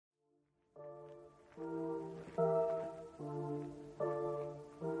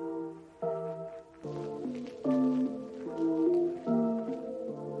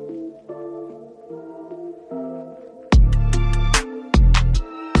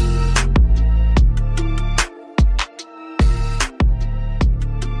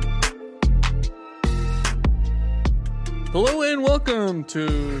Hello and welcome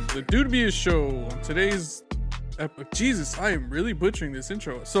to the Dudebious Show. Today's Jesus, I am really butchering this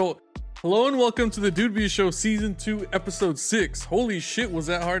intro. So, hello and welcome to the Dudebious Show, Season 2, Episode 6. Holy shit, was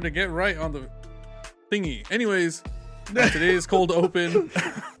that hard to get right on the thingy. Anyways, today's cold open.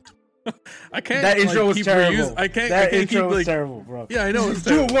 I can't. That intro was terrible. I can't. That I can't intro keep, was terrible, bro. Yeah, I know. It's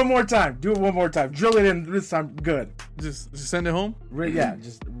Do it one more time. Do it one more time. Drill it in this time. Good. Just send it home. Yeah,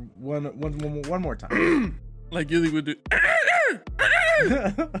 just one more time. Like Yuli would do.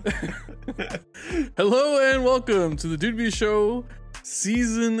 Hello and welcome to the Dudebious Show,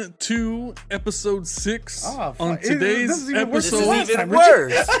 Season 2, Episode 6. On today's episode, this is even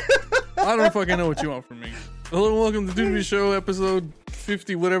worse. I don't fucking know what you want from me. Hello and welcome to the Dudebious Show, Episode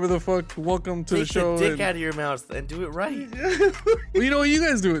 50, whatever the fuck. Welcome to the show. Take the dick out of your mouth and do it right. Well, you know what? You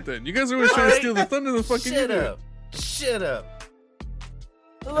guys do it then. You guys are always trying to steal the thunder. The fucking Shut idiot. up. Shut up.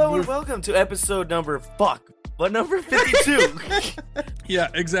 Hello and welcome to episode number 52. Yeah,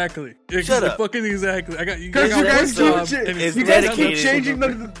 exactly. Shut up. Fucking exactly. I got you. Because you guys It's keep dedicated. changing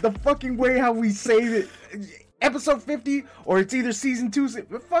the fucking way how we say it. Episode 50, or it's either season 2.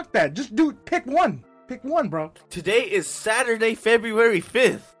 Fuck that. Just pick one. Pick one, bro. Today is Saturday, February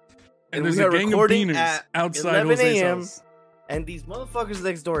 5th. And there's we a are gang of recording beaners at outside 11 Jose's a.m. house. And these motherfuckers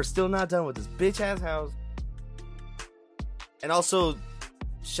next door are still not done with this bitch ass house. And also,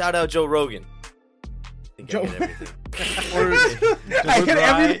 shout out Joe Rogan. I think I get everything. Or, I get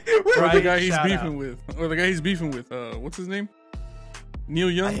or the every. guy he's shout beefing out. with. Or the guy he's beefing with. What's his name? Neil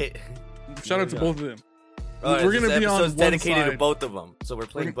I Young. hate. Shout out to Neil both of them. We're gonna be on episode's one dedicated side. to both of them, so we're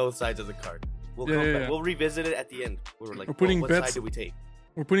playing both sides of the card. We'll Yeah, come yeah, back. yeah. We'll revisit it at the end. We're like, We're putting what bets- side do we take?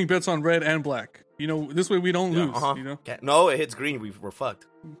 We're putting bets on red and black. You know, this way we don't lose. Uh-huh. You know, No, it hits green. We're fucked.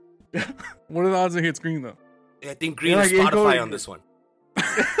 what are the odds it hits green though? I think green Yeah, is like, it Spotify goes- on this one.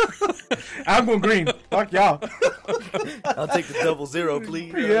 I'm going green. Fuck y'all. I'll take the 00,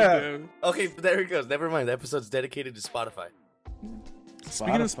 please. Yeah. Okay, but there it goes. Never mind. The episode's dedicated to Spotify.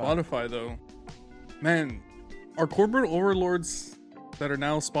 Speaking of Spotify, though, man, our corporate overlords that are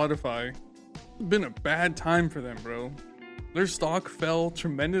now Spotify, it's been a bad time for them, bro. Their stock fell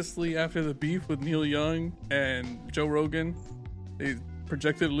tremendously after the beef with Neil Young and Joe Rogan. They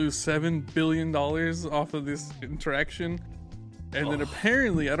projected to lose $7 billion off of this interaction. And then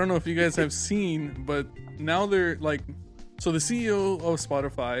apparently, I don't know if you guys have seen, but now they're like, so the CEO of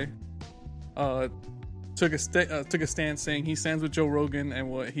Spotify took a stance saying he stands with Joe Rogan and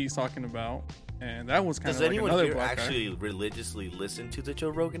what he's talking about, and that was kind Does of like anyone another here black actually religiously listen to the Joe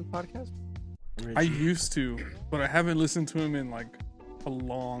Rogan podcast? eye. I used to, but I haven't listened to him in like a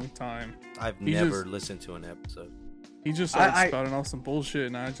long time. I've He never just- listened to an episode. He just started I- spouting off some bullshit,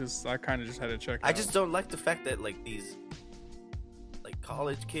 and I kind of just had to check. I just don't like the fact that like these like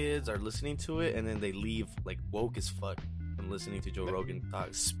college kids are listening to it and then they leave like woke as fuck from listening to Joe Rogan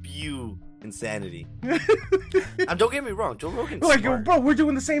talk spew insanity. Don't get me wrong, Joe Rogan's Like, smart. bro, we're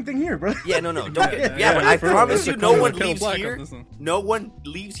doing the same thing here, bro. Yeah, no, don't get Yeah, but I for real. promise There's you, a no color one Kettle leaves Black on here. this one. No one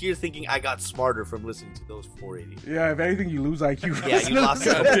leaves here thinking I got smarter from listening to those 480. Yeah, if anything, you lose IQ. Yeah, you lost a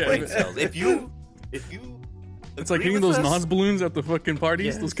God couple damn brain it. cells. If you It's like agree getting with those us- Nas balloons at the fucking parties,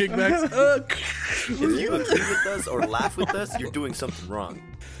 Yes. those kickbacks. If you agree with us or laugh with us, you're doing something wrong.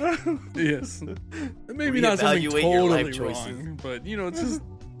 Yes. Maybe not something Reevaluate your life totally choices. wrong, but you know, it's just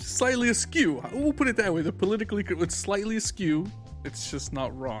slightly askew. We'll put it that way. The politically, it's slightly askew. It's just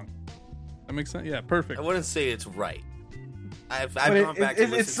not wrong. That makes sense? Yeah, perfect. I wouldn't say it's right. I've But gone back to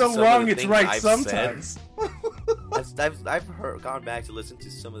listen it's to so some of wrong, the it's things right I've sometimes. said. I've gone back to listen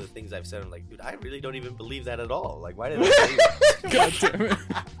to some of the things I've said. I'm like, dude, I really don't even believe that at all. Like, why did I say that? God damn it.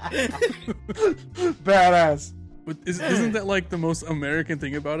 Badass. But isn't that like the most American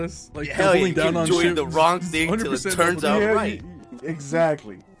thing about us? Like Hell yeah, doubling you down keep on doing shit, the wrong thing till it 100% turns out double- right.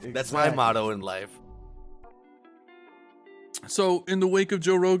 Exactly. That's my motto in life. So in the wake of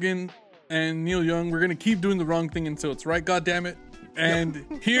Joe Rogan and Neil Young, we're gonna keep doing the wrong thing until it's right. God damn it! And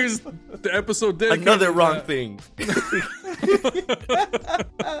here's the episode dedicated Another to wrong that. thing.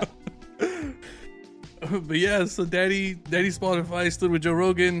 But yeah, so Daddy Spotify stood with Joe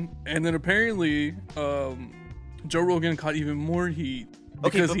Rogan, and then apparently Joe Rogan caught even more heat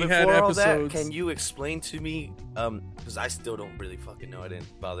Okay, because but he before had all that, episodes. can you explain to me, because I still don't really fucking know, I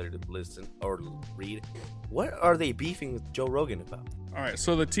didn't bother to listen or read, what are they beefing with Joe Rogan about? All right,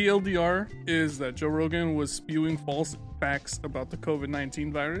 so the TLDR is that Joe Rogan was spewing false facts about the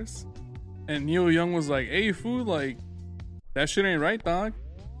COVID-19 virus, and Neil Young was like, "Hey, fool, like that shit ain't right, dog.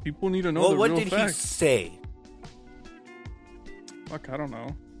 People need to know Well, the what real did facts." he say? Fuck, I don't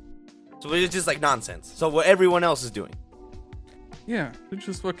know. So it's just like nonsense. So what everyone else is doing. Yeah, they're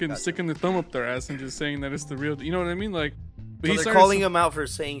just fucking Gotcha. sticking the thumb up their ass and just saying that it's the real. You know what I mean? Like, But So he they're started calling him out for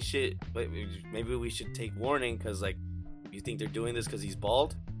saying shit. But maybe we should take warning because, like, you think they're doing this because he's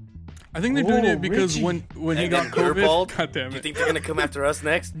bald? I think they're doing Oh, it because Richie. when he And got then you're COVID, bald? God damn Do you it. think they're gonna come after us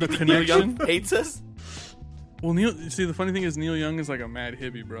next? The You think Neil Young connection? hates us? Well, see, the funny thing is Neil Young is like a mad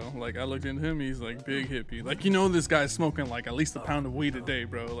hippie, bro. Like, I looked into him, he's like big hippie. Like, this guy's smoking like at least a pound of weed a day,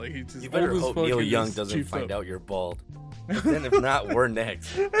 bro. Like, he's just You better old as hope fuck Neil and Young just doesn't chiefed find up. out you're bald. But then if not, we're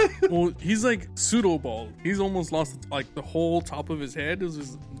next. Well, he's like pseudo bald. He's almost lost like the whole top of his head is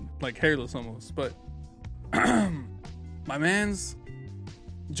just like hairless almost. But my man's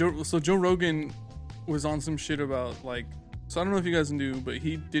Joe Rogan was on some shit about like. So I don't know if you guys knew, but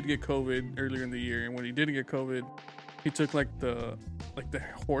he did get COVID earlier in the year, and when he did get COVID, he took like the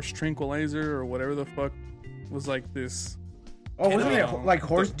horse tranquilizer or whatever the fuck was like this. Oh, wasn't it Um, like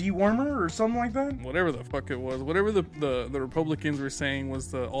horse dewormer or something like that? Whatever the fuck it was, whatever the Republicans were saying was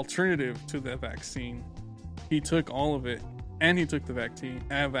the alternative to that vaccine. He took all of it, and he took the vaccine,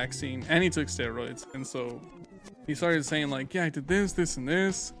 and he took steroids, and so he started saying like, yeah, I did this, and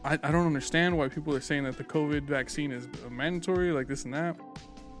this. I don't understand why people are saying that the COVID vaccine is mandatory, like this and that.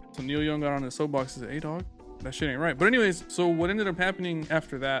 So Neil Young got on his soapbox and said, hey dog, that shit ain't right. But anyways, so what ended up happening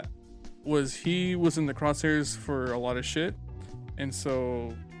after that was he was in the crosshairs for a lot of shit. And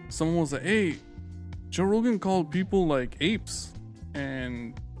so someone was like, hey, Joe Rogan called people like apes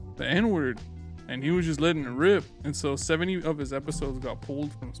and the N-word, and he was just letting it rip. And so 70 of his episodes got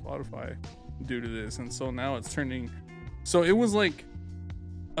pulled from Spotify due to this. And so now it's turning, so it was like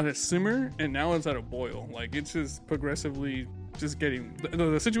at a simmer and now it's at a boil. Like it's just progressively just getting,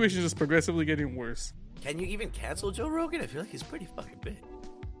 the situation is just progressively getting worse. Can you even cancel Joe Rogan? I feel like he's pretty fucking big.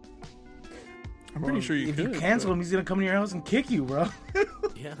 I'm pretty sure you if could. you cancel but, him, he's gonna come to your house and kick you, bro.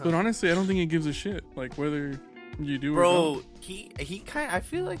 Yeah. but honestly, I don't think he gives a shit. Like whether you do or Bro, don't. he kind of, I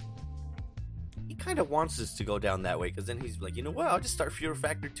feel like he kind of wants us to go down that way because then he's like, you know what? I'll just start Fear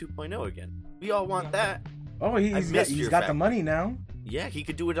Factor 2.0 again. We all want that. Oh, he's miss got Fear the Factor. money now. Yeah, he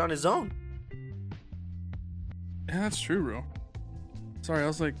could do it on his own. Yeah, that's true, bro. Sorry, I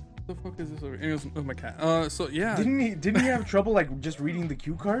was like, what the fuck is this over? Anyways, it was my cat. So yeah. Didn't he have trouble like just reading the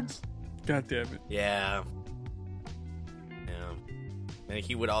cue cards? God damn it. Yeah. Yeah. And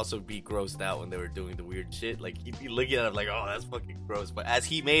he would also be grossed out when they were doing the weird shit. Like, he'd be looking at him like, oh, that's fucking gross. But as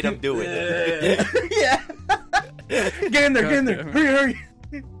he made him do it. Yeah. Get in there, get in there. God damn it.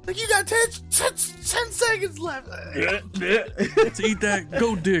 Hurry. Like, you got 10 seconds left. Let's eat that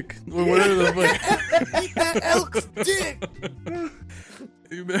goat dick or whatever the fuck. Eat that elk's dick.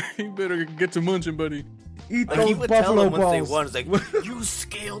 You better get to munching, buddy. Eat Like, he those would tell buffalo them once they balls. won, it's like, you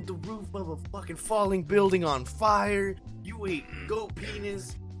scaled the roof of a fucking falling building on fire. You ate goat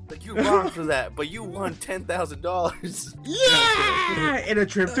penis. Like, you're wrong for that, but you won $10,000. Yeah, and a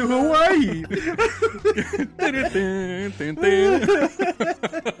trip to Hawaii.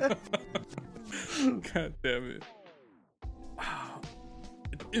 God damn it.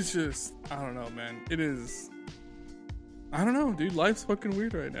 It's just, I don't know, man. It is, I don't know, dude. Life's fucking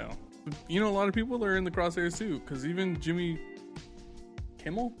weird right now. You know, a lot of people are in the crosshairs too, because even Jimmy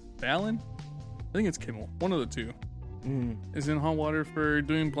Kimmel? Fallon? I think it's Kimmel. One of the two. Is in hot water for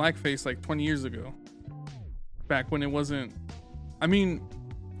doing blackface like 20 years ago. Back when it wasn't, I mean,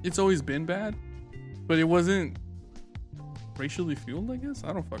 it's always been bad, but it wasn't racially fueled, I guess?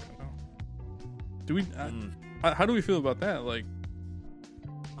 I don't fucking know. Do we, how do we feel about that? Like,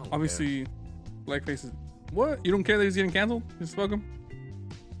 obviously, blackface is, what? You don't care that he's getting canceled? Just fuck him?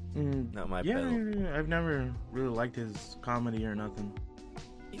 Not my Yeah, pedal. I've never really liked his comedy or nothing.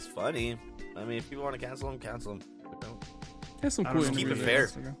 He's funny. I mean, if people want to cancel him, cancel him. But don't. Has some I cool don't know. Keep it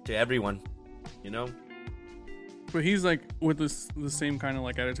interviews, fair I guess. to everyone. You know? But he's like with the same kind of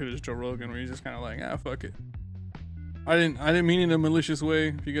like attitude as Joe Rogan, where he's just kind of like, fuck it. I didn't mean it in a malicious way.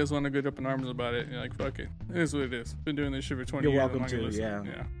 If you guys want to get up in arms about it, you're like, fuck it. It is what it is. Been doing this shit for 20 You're years. welcome I'm not gonna to, listen.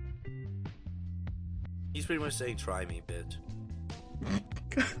 yeah. He's pretty much saying, try me, bitch.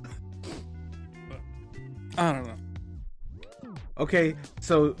 I don't know. Okay,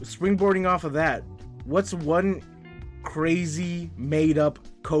 so springboarding off of that, what's one crazy made up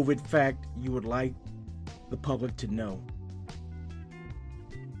COVID fact you would like the public to know?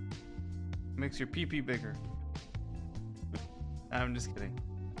 Makes your pee-pee bigger. I'm just kidding.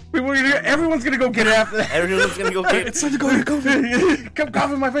 Everyone's gonna go get it after that. Everyone's gonna go get It's time to go get COVID. Come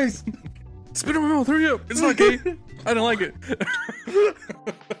cough in my face. Spit in my mouth. Hurry up. It's not gay. I don't like it.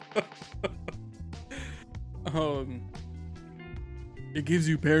 It gives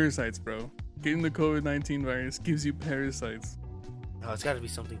you parasites, bro. Getting the COVID-19 virus gives you parasites. No, it's got to be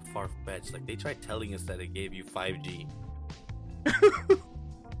something far-fetched. Like, they tried telling us that it gave you 5G.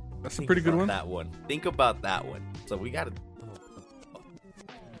 That's a Think pretty good about one. That one. Think about that one. So we gotta. Oh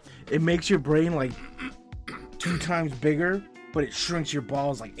it makes your brain like 2 times bigger, but it shrinks your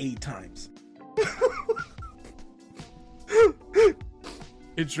balls like 8 times.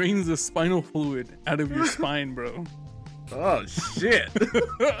 It drains the spinal fluid out of your spine, bro. Oh shit.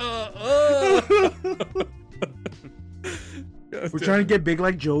 We're trying to get big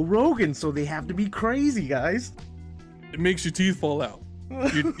like Joe Rogan, so they have to be crazy, guys. It makes your teeth fall out.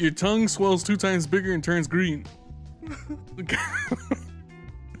 Your tongue swells 2 times bigger and turns green.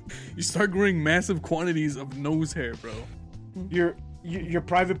 You start growing massive quantities of nose hair, bro. Your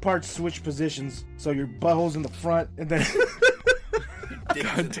private parts switch positions, so your butthole's in the front, and then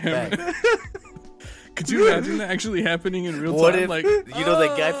God damn it. Could you imagine that actually happening in real What time? if, Like, you know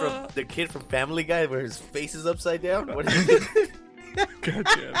that guy from the kid from Family Guy where his face is upside down? What if God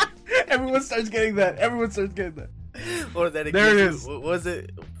damn it. everyone starts getting that. or that it There it gives is. you, what was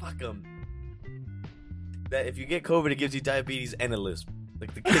it? Fuck that if you get COVID, it gives you diabetes and a lisp.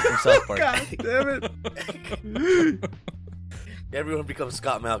 Like the kid from South Park. God damn it. Everyone becomes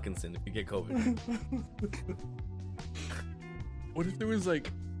Scott Malkinson if you get COVID. What if there was like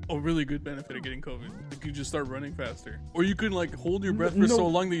a really good benefit of getting COVID? Like you just start running faster. Or you could like hold your breath for No. so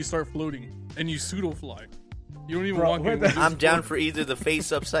long that you start floating and you pseudo fly. You don't even Bro, walk where in. the- you just I'm down float. for either the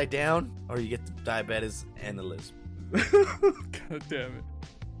face upside down or you get the diabetes and the lisp. God damn it.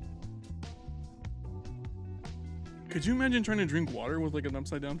 Could you imagine trying to drink water with like an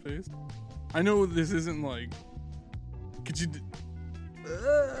upside down face? I know this isn't like. Could you?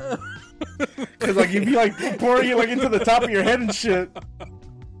 Cause like you'd be like pouring it like into the top of your head and shit.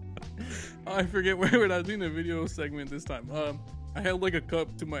 I forget where we're not doing a video segment this time. I held like a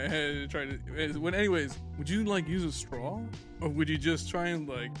cup to my head and tried to. When anyways, would you like use a straw, or would you just try and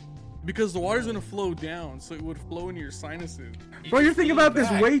like? Because the water's gonna flow down, so it would flow into your sinuses. Bro, you're thinking about this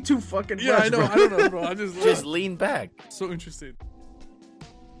back. way too fucking Yeah, much, I know. bro. I don't know, bro. I just lean back. so interested.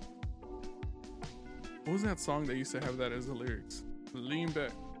 What was that song that used to have that as the lyrics? Lean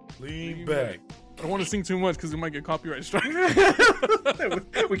back. Lean back. I don't want to sing too much because it might get copyright strike.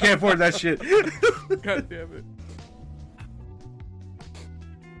 We can't afford that shit. God damn it.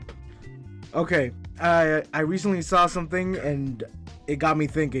 Okay, I recently saw something and it got me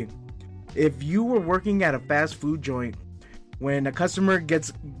thinking. If you were working at a fast food joint, when a customer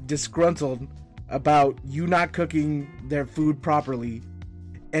gets disgruntled about you not cooking their food properly,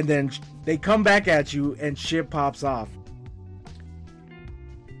 and then they come back at you and shit pops off,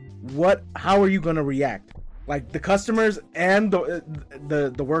 how are you gonna react? Like the customers and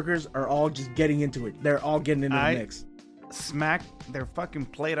the workers are all just getting into it. They're all getting into the mix. Smack their fucking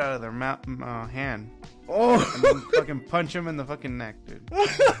plate out of their hand. Oh, And then fucking punch them in the fucking neck, dude.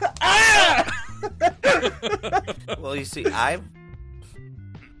 Well, you see, I've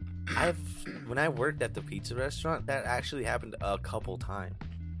when I worked at the pizza restaurant, that actually happened a couple times.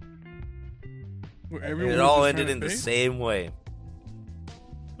 Where And everyone it was all just ended trying in to the pay? same way.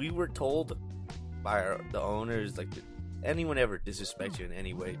 We were told by the owners, like, anyone ever disrespects you in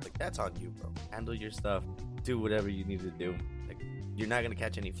any way, like, that's on you, bro. Handle your stuff. Do whatever you need to do. Like, you're not gonna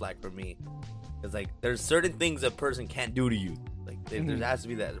catch any flack from me. Because, like, there's certain things a person can't do to you. Like, there has to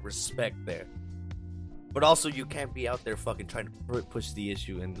be that respect there. But also, you can't be out there fucking trying to push the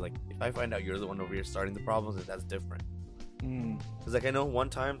issue. And, like, if I find out you're the one over here starting the problems, then that's different. Because, like, I know one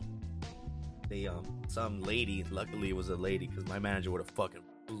time, some lady, luckily it was a lady, because my manager would have fucking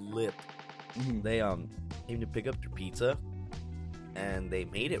flipped. They, came to pick up their pizza, and they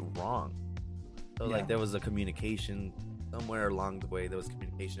made it wrong. So, like, there was a communication somewhere along the way. There was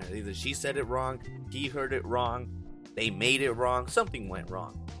communication. Either she said it wrong, he heard it wrong, they made it wrong, something went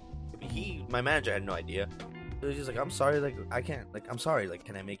wrong. My manager had no idea. So he's just like, I'm sorry, like, I can't, like, I'm sorry, like,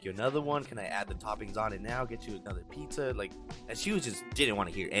 can I make you another one? Can I add the toppings on it now? Get you another pizza? Like, and she was just didn't want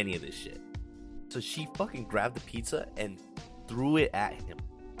to hear any of this shit. So she fucking grabbed the pizza and threw it at him.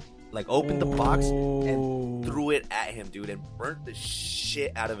 Like, opened the box and threw it at him, dude, and burnt the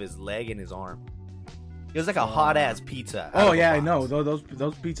shit out of his leg and his arm. It was like a hot ass pizza. out Oh of a yeah, I box. know. Those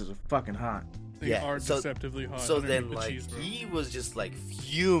pizzas are fucking hot. They are deceptively hot. So underneath then, the like, cheese, bro. he was just like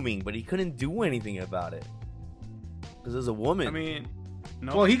fuming, but he couldn't do anything about it because there's a woman. I mean,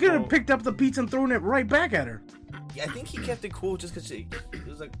 no. Well, he could have picked up the pizza and thrown it right back at her. I think he kept it cool just because it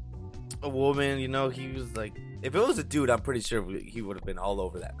was like a woman, you know. He was like, if it was a dude, I'm pretty sure he would have been all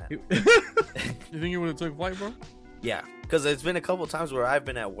over that man. You think he would have took flight, bro? Yeah, because it's been a couple times where I've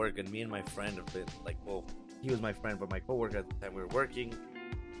been at work and me and my friend have been like, well, he was my friend, but my coworker at the time we were working,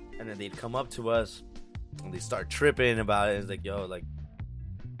 and then they'd come up to us and they start tripping about it. It's like, yo, like,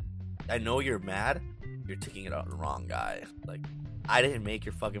 I know you're mad, you're taking it out on the wrong guy. Like, I didn't make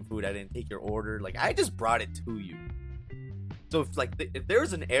your fucking food, I didn't take your order. Like, I just brought it to you. So if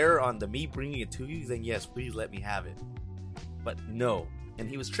there's an error on the me bringing it to you, then yes, please let me have it. But no. And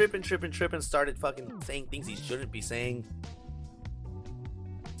he was tripping, started fucking saying things he shouldn't be saying.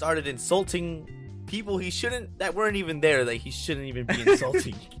 Started insulting people that weren't even there, that he shouldn't even be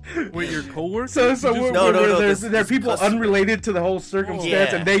insulting. Wait, your coworker? So No, there are people customer. unrelated to the whole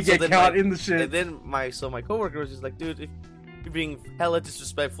circumstance, and they get caught in the shit. And then my coworker was just like, dude, if you're being hella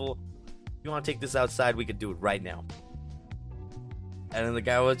disrespectful, if you want to take this outside, we could do it right now. And then the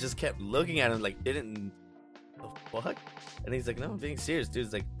guy was just kept looking at him like, the fuck? And he's like, no, I'm being serious, dude.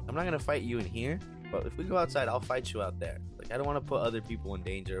 He's like, I'm not gonna fight you in here, but if we go outside, I'll fight you out there. Like, I don't want to put other people in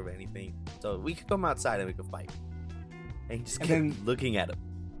danger of anything, so we could come outside and we could fight. And he just kept looking at him.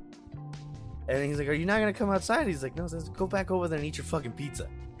 And he's like, are you not gonna come outside? He's like, no, says, go back over there and eat your fucking pizza.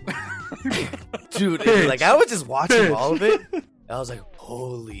 Dude, like, I was just watching all of it, and I was like,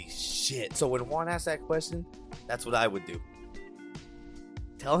 holy shit. So when Juan asked that question, that's what I would do.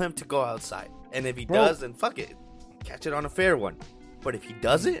 Tell him to go outside. And if he does, then fuck it. Catch it on a fair one. But if he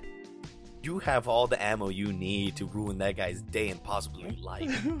doesn't, you have all the ammo you need to ruin that guy's day and possibly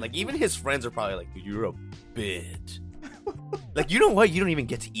life. Like, even his friends are probably like, dude, you're a bitch. Like, you know what? You don't even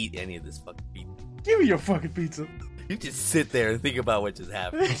get to eat any of this fucking pizza. Give me your fucking pizza. You just sit there and think about what just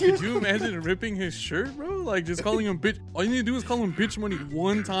happened. Could you imagine ripping his shirt, bro? Like, just calling him bitch. All you need to do is call him bitch money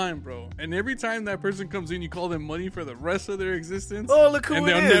one time, bro. And every time that person comes in, you call them money for the rest of their existence. Oh, look who and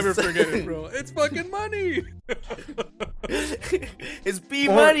it they'll is. never forget it, bro. It's fucking money. It's B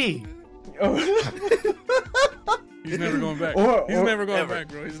money. He's never going back. He's never going back,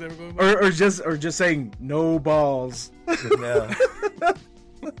 bro. He's never going back. Or just saying no balls. Yeah.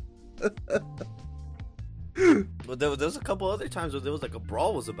 But there was a couple other times where there was like a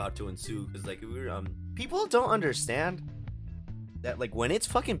brawl was about to ensue because like we were people don't understand that like when it's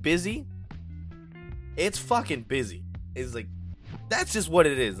fucking busy, it's fucking busy. It's like that's just what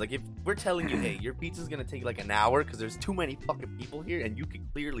it is. Like if we're telling you, hey, your pizza's gonna take like an hour because there's too many fucking people here and you can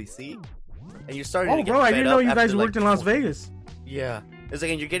clearly see, and you're starting to get I fed didn't know up you guys after, worked in Las Vegas. Yeah. It's like,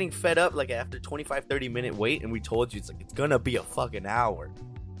 and you're getting fed up like after 25-30 minute wait, and we told you it's like it's gonna be a fucking hour.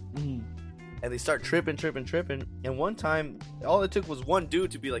 Mm. And they start tripping. And one time, all it took was one dude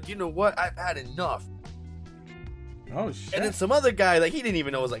to be like, you know what? I've had enough. Oh, shit. And then some other guy, like, he didn't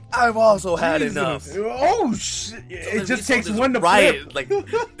even know, was like, I've also had enough. So Oh, shit. It just takes this one to riot. flip.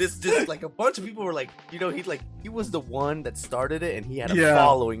 Like, this, like, a bunch of people were like, you know, he was the one that started it, and he had a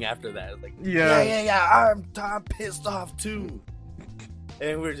following after that. Like, yeah, I'm pissed off, too.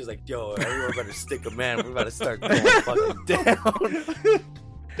 And we were just like, yo, everyone better stick a man. We're about to start going fucking down.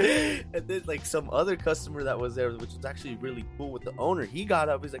 And then like some other customer that was there, which was actually really cool with the owner, he got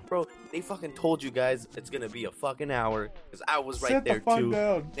up, he's like, bro, they fucking told you guys it's gonna be a fucking hour because I was right there too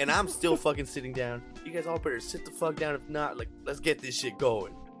down. and I'm still fucking sitting down. You guys all better sit the fuck down. If not, like, let's get this shit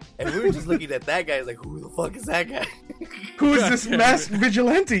going. And we were just looking at that guy like, who the fuck is that guy? Who is this masked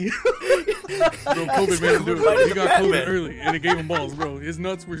vigilante? Bro, COVID made him do it. He got COVID early, and it gave him balls, bro. His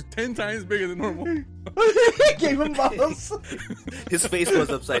nuts were 10 times bigger than normal. Gave him balls. His face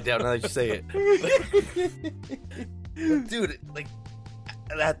was upside down now that you say it. But dude, like,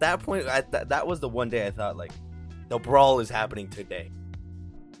 at that point, that was the one day I thought, like, the brawl is happening today.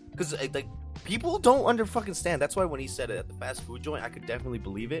 Because, like, people don't fucking stand. That's why when he said it at the fast food joint, I could definitely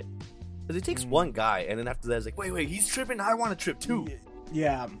believe it. Because it takes one guy, and then after that, it's like, wait, he's tripping? I want to trip too.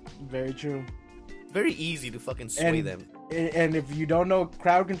 Yeah, very true. Very easy to fucking sway them. And if you don't know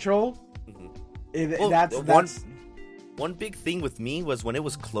crowd control, that's one big thing with me was when it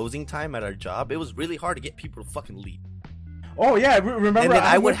was closing time at our job, it was really hard to get people to fucking leave. Oh yeah, remember And then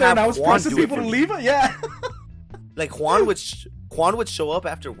I would have I was Juan pressing do it people for to me. leave it. Yeah. Like Juan would show up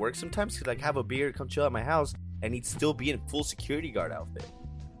after work sometimes to like have a beer, come chill at my house, and he'd still be in full security guard outfit.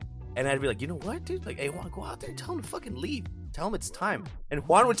 And I'd be like, you know what, dude? Like, hey, Juan, go out there and tell him to fucking leave. Tell him it's time. And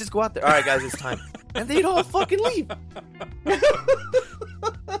Juan would just go out there. All right, guys, it's time. And they'd all fucking leave.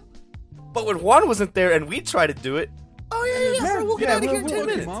 But when Juan wasn't there and we tried to do it, oh yeah, bro, we'll get out of here in 10 Fuck you,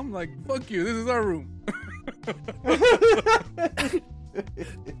 minutes. mom. Like, fuck you. This is our room.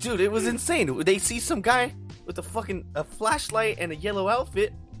 Dude, it was insane. They see some guy with a flashlight and a yellow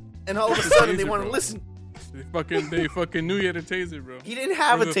outfit, and all of a sudden they want to listen. They fucking knew you had a taser, bro. He didn't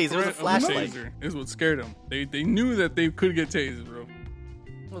have a There taser. It was a threat of flashlight. taser is what scared them. They knew that they could get tased, bro.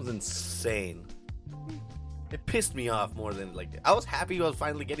 It was insane. It pissed me off more than like I was happy I was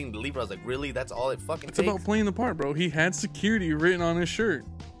finally getting to leave. But I was like, really? That's all it fucking It's takes? about playing the part, bro. He had security written on his shirt.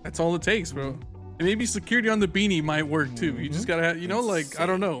 That's all it takes, bro. And maybe security on the beanie might work too. You just gotta have, you know, like, I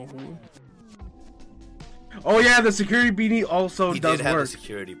don't know. Oh yeah, the security beanie also He does did have work. a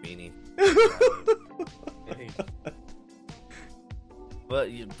security beanie.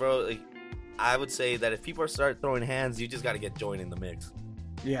 But bro, like, I would say that if people start throwing hands, you just gotta get joined in the mix.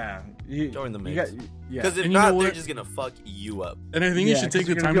 Yeah. Join the mix. Yeah. Because if And you know not, they're what? just gonna fuck you up. And I think you Yeah, should 'cause take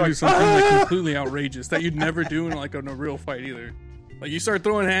the you're time gonna to be do like, something like "Ah!" completely outrageous that you'd never do in like in a real fight either. Like you start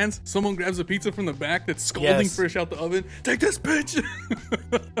throwing hands, someone grabs a pizza from the back that's scalding Yes. fresh out the oven. Take this bitch.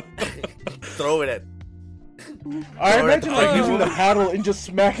 Throw it at. I Or- imagine like Oh. using the paddle and just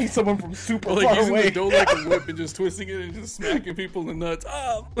smacking someone from super Or like far using away. the dough like a whip and just twisting it and just smacking people in the nuts.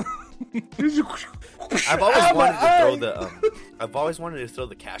 Ah! I've always Ah, wanted my to throw eye. the. I've always wanted to throw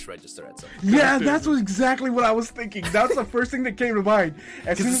the cash register at someone. Yeah, Dude. that's exactly what I was thinking. That's the first thing that came to mind.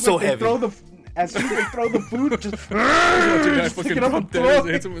 As 'Cause soon it's as so like, they heavy. throw the, as soon as they throw the food, just, Watch a guy just pick fucking it up and pump that throw and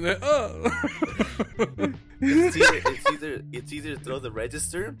it. hits him with that. Oh. It's either throw the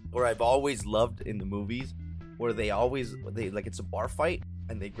register, or I've always loved in the movies where they like it's a bar fight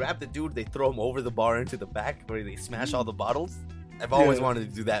and they grab the dude, they throw him over the bar into the back where they smash all the bottles. I've always Yeah. wanted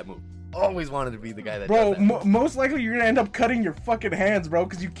to do that move. Always wanted to be the guy that Bro, does that. most likely you're gonna end up cutting your fucking hands, bro,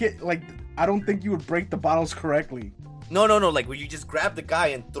 because you can't, like, I don't think you would break the bottles correctly. No, like where you just grab the guy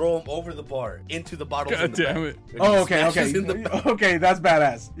and throw him over the bar into the bottles. God in the damn back. it. Where he Oh, okay, smashes in the back. okay, that's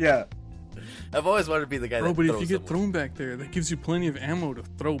badass. Yeah. I've always wanted to be the guy Bro, that but if throws you get someone. thrown back there, that gives you plenty of ammo to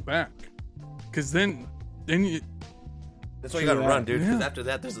throw back. Cause then you, That's why you True gotta that. run, dude. Because Yeah. after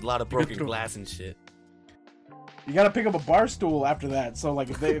that, there's a lot of You get broken thrown. glass and shit. You gotta pick up a bar stool after that. So like,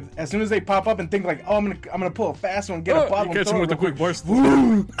 as soon as they pop up and think like, oh, I'm gonna pull a fast one, get a bottle, you and catch throw him with it a quick real bar stool.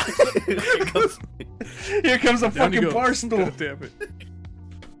 Woo! Here goes- Here comes a Down you fucking go. bar stool. God damn it.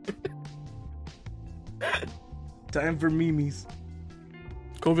 Time for memes.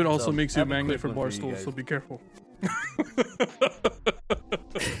 COVID also So, makes I you a have a magnet quick for one bar for you stools, so guys. be careful.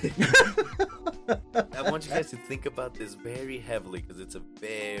 I want you guys to think about this very heavily because it's a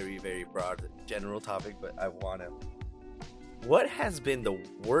very, very broad, general topic. But I wanna. What has been the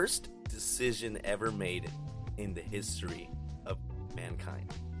worst decision ever made in the history of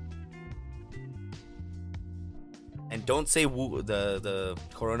mankind? And don't say the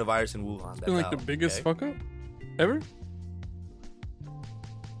coronavirus in Wuhan. It's been like the biggest fuck up ever.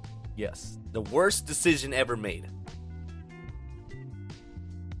 Yes, the worst decision ever made.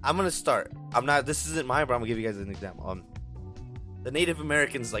 I'm gonna start. I'm not. This isn't mine, but I'm gonna give you guys an example. The Native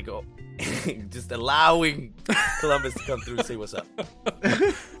Americans, like, just allowing Columbus to come through and say what's up.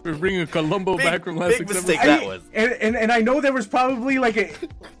 We're bringing Columbo back from last big September. mistake that was. And I know there was probably like a,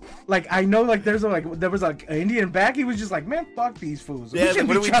 like I know like there was like an Indian back. He was just like, man, fuck these fools. Yeah, shouldn't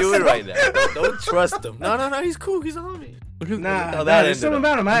what are be we doing trusting right them." now? Don't trust him. No, he's cool. He's on me. Look at Nah, how nah, that there's something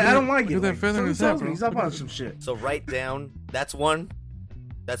ended up. about him. I don't like Look it. at that Like, feather in his something hat, tells me bro. he's up Look on at some shit. So write down. That's one.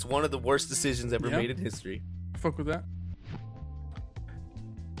 That's one of the worst decisions ever Yeah. made in history. Fuck with that.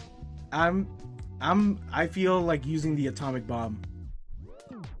 I feel like using the atomic bomb.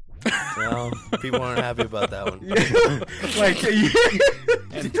 Well, people aren't happy about that one. Like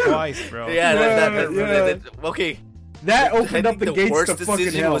And twice, bro. Yeah, Yeah. Okay. that I opened think up the the gates worst to fucking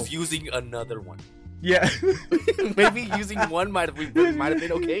decision hell. was using another one. Yeah. Maybe using one might have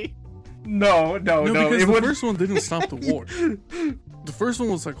been okay. No, No, because it the would. first one didn't stop the war. The first one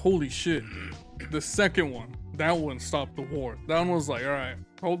was like, holy shit. The second one, that one stopped the war. That one was like, all right,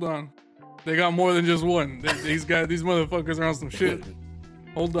 hold on. They got more than just one. These motherfuckers are on some shit.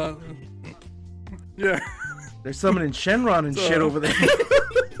 Hold on. Yeah. They're summoning Shenron and So- shit over there.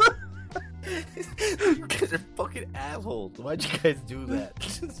 You guys are fucking assholes. Why'd you guys do that?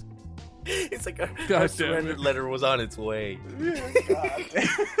 It's like our damn surrender it. letter was on its way.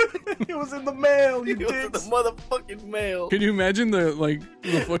 It was in the mail, you It was in the dicks. motherfucking mail. Can you imagine the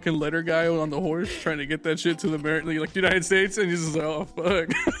fucking letter guy on the horse trying to get that shit to the like United States, and he's just like, oh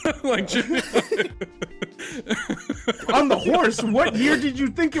fuck, like shit. On the horse? What year did you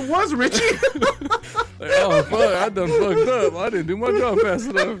think it was, Richie? Like, oh fuck, I done fucked up. I didn't do my job fast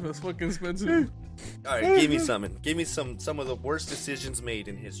enough. That's fucking expensive. All right, give me something. Give me some of the worst decisions made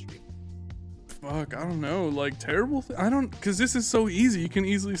in history. Fuck, I don't know. Like terrible. I don't, because this is so easy. You can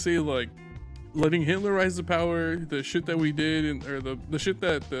easily say like letting Hitler rise to power, the shit that we did, or the shit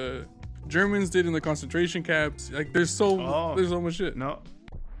that the Germans did in the concentration camps. Like there's so much shit. No,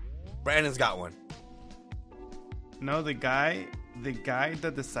 Brandon's got one. no, the guy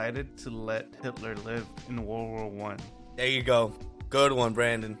that decided to let Hitler live in World War One. There you go. Good one,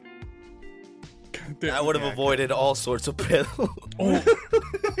 Brandon. Damn. I would have avoided all sorts of peril. Oh.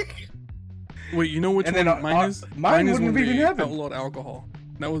 Wait, you know which And one then, mine is? mine is wouldn't when even they happen. outlawed alcohol.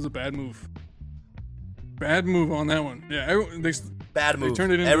 That was a bad move. Bad move on that one. Yeah, they Bad move.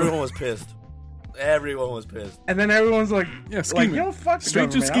 turned it into- Everyone was pissed. Everyone was pissed. And then everyone's like, Yeah, scheming. yo, fuck the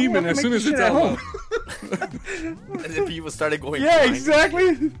Straight to government. I scheming wanna as make soon this as it's shit at out. home. And then people started going. Yeah, blind.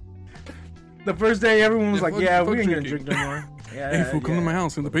 exactly. The first day, everyone was Yeah, like, fuck- "Yeah, fuck we ain't gonna drinking. drink no more." Yeah, Hey, fool, come to my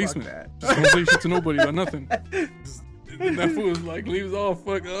house in the Fuck basement. that. Just don't say shit to nobody about nothing. And that fool was like, leaves all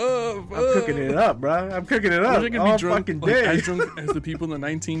fuck up. I'm cooking it up, bro. I'm cooking it I up wish I could all be drunk, fucking like, day. as drunk as the people in the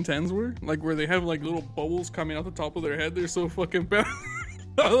 1910s were, like where they have like little bubbles coming out the top of their head. They're so fucking bad.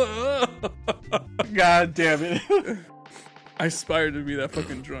 God damn it. I aspire to be that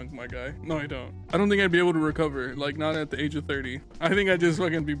fucking drunk, my guy. No, I don't. I don't think I'd be able to recover. Like, not at the age of 30. I think I'd just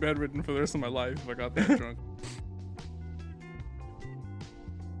fucking be bedridden for the rest of my life if I got that drunk.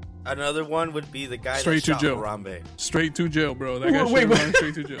 Another one would be the guy Straight to that shot jail. Harambe. Straight to jail, bro. That guy Wait, should wait. have gone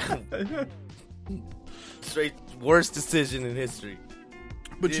straight to jail. Straight worst decision in history.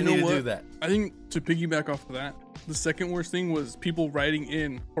 But you Didn't know need to what? do that. I think to piggyback off of that, the second worst thing was people writing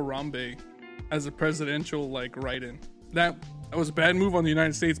in Harambe as a presidential like write-in. That was a bad move on the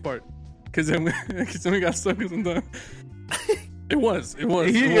United States part, because then we got stuck with some. It was. It was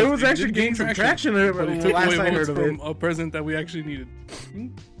It actually did gaining some traction but it took last away I votes heard of it. from a president that we actually needed.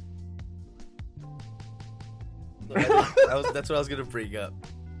 That's what I was gonna bring up.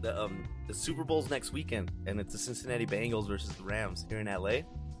 The Super Bowl's next weekend, and it's the Cincinnati Bengals versus the Rams here in LA.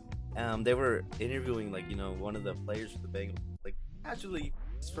 They were interviewing one of the players for the Bengals, like actually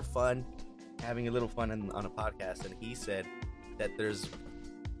just for fun, having a little fun on a podcast, and he said that there's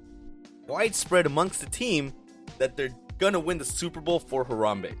widespread amongst the team that they're gonna win the Super Bowl for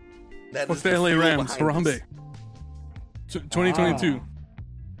Harambe. That Fuck is the LA fuel Rams, behind Harambe. this. 2022.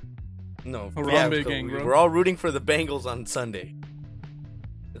 No, Harambe so gang, bro. We're all rooting for the Bengals on Sunday.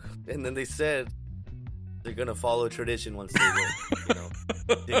 And then they said they're gonna follow tradition once they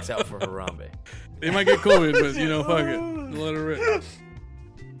win. Dicks out for Harambe. They might get COVID, but fuck it. Let it rip.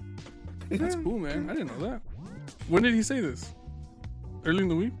 That's cool, man. I didn't know that. When did he say this? Early in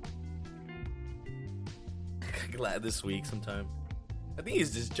the week? Glad this week sometime. I think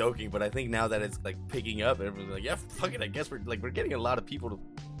he's just joking, but I think now that it's like picking up, everyone's like, yeah, fuck it. I guess we're getting a lot of people to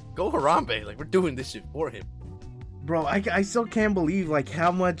go Harambe. Like we're doing this shit for him. Bro, I still can't believe like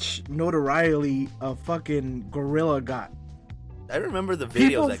how much notoriety a fucking gorilla got. I remember the videos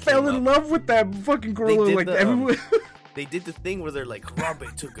People that fell came in up. love with that fucking gorilla. did Like the, everyone. They did the thing where they're like,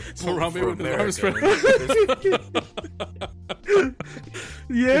 Harambe took a So bullet Harambe for with his arms America. spread.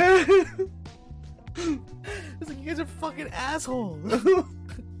 Yeah. It's like, you guys are fucking assholes.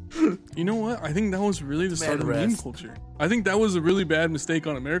 You know what? I think that was really the start of meme rest. culture. I think that was a really bad mistake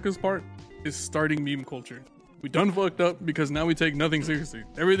on America's part, is starting meme culture. We done fucked up because now we take nothing seriously.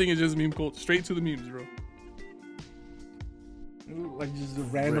 Everything is just meme culture. Straight to the memes, bro. Like just the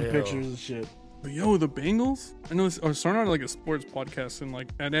random Real. pictures and shit. But yo, the Bengals? I know it's not like a sports podcast in like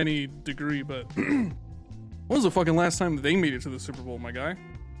at any degree, but when was the fucking last time that they made it to the Super Bowl, my guy?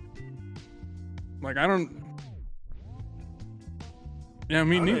 Like I don't. Yeah, I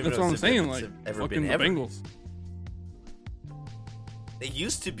mean I don't even that's know what I'm if saying. it's Like ever fucking been the ever. Bengals. They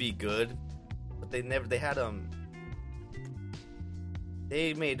used to be good, but they never. They had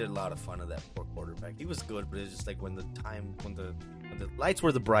They made a lot of fun of that poor quarterback. He was good, but it was just like when the lights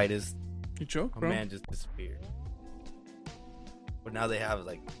were the brightest, You choke, a bro. man just disappeared. But now they have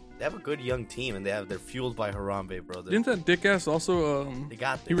a good young team, and they're fueled by Harambe, bro. Didn't that dick ass also? They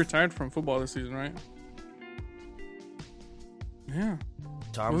got He this. retired from football this season, right? Yeah.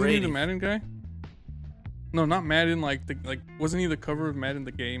 Tom Wasn't he Brady. the Madden guy? No, not Madden. Wasn't he the cover of Madden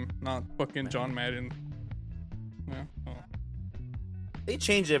the game? Not fucking John Madden. Yeah. Oh. They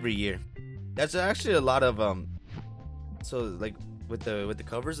change every year. That's actually a lot of So like with the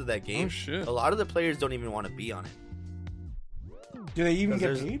covers of that game, Oh shit. a lot of the players don't even want to be on it. Do they even get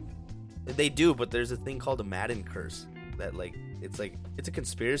Because paid? They do, but there's a thing called a Madden curse that it's a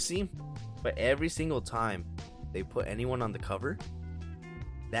conspiracy, but every single time they put anyone on the cover,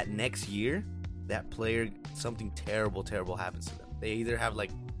 that next year, that player, something terrible happens to them. They either have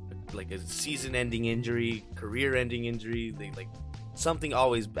like a season-ending injury, career-ending injury. They something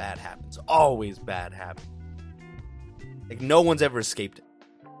always bad happens. Always bad happens. Like no one's ever escaped it.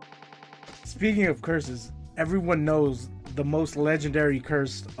 Speaking of curses, everyone knows the most legendary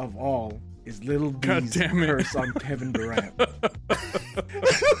curse of all is Little God D's damn it. curse on Kevin Durant. God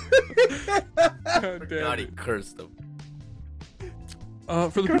God, damn he it. cursed them. For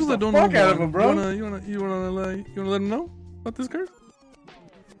the Curse people that the don't know, fuck out of Juan, him, bro. you wanna let them know about this curse?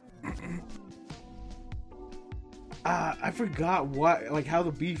 I forgot how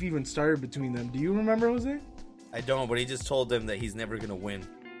the beef even started between them. Do you remember, Jose? I don't, but he just told them that he's never gonna win.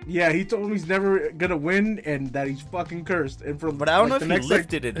 Yeah, he told him he's never gonna win and that he's fucking cursed. And for But I don't know the if he next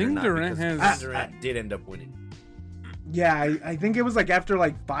lifted it I or think not. Durant because has- Durant did end up winning. Yeah, I think it was like after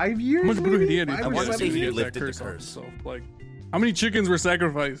like 5 years. How much maybe? bruja he had? 5 I or wanna say 7 he years? lifted the off curse. himself. Like, how many chickens were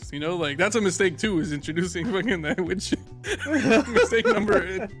sacrificed? You know, like that's a mistake too. Is introducing fucking that witch shit. Mistake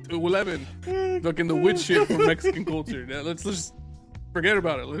number 11. Fucking the witch shit from Mexican culture. Yeah, let's just forget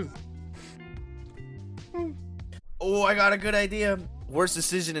about it. Oh, I got a good idea. Worst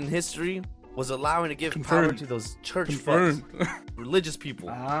decision in history was allowing to give power Confirmed. to those church Confirmed. fucks, religious people.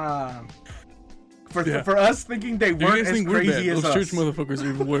 Ah. For, Yeah. for us thinking they You weren't guys as think we're bad? crazy as Those us. church motherfuckers are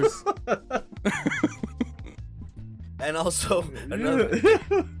even worse. And also another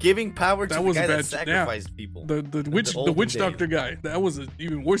giving power to That the was guy a that bad- sacrificed people. The witch olden witch days. doctor guy. That was an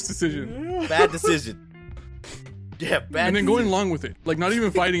even worse decision. Bad decision. Yeah, bad. And then going decision. along with it, like not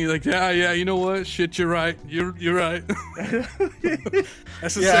even fighting it. Like yeah, you know what? Shit, you're right. You're right.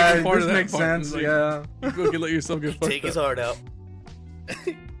 That's the Yeah, second part this of that makes part. sense. It's like, Yeah. You fucking let yourself get fucked Take his up. heart out.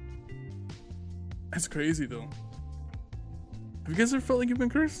 That's crazy though. Have you guys ever felt like you've been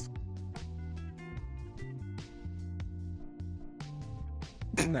cursed?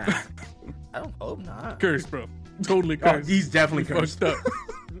 Nah. I don't hope not. Cursed, bro. Totally Oh, cursed. he's definitely You cursed. fucked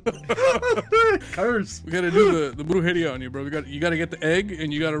up. Cursed. We gotta do the brujeria on you, bro. You gotta get the egg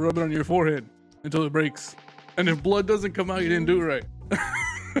and you gotta rub it on your forehead until it breaks. And if blood doesn't come out, you didn't do it right.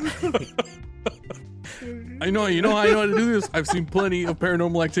 I know how to do this. I've seen plenty of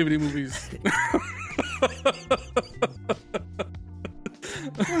Paranormal Activity movies.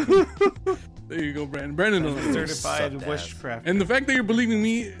 There you go, Brandon. Brandon knows. Certified Sucked witchcraft. And the fact that you're believing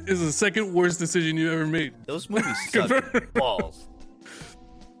me is the second worst decision you ever made. Those movies suck Confirmed. balls.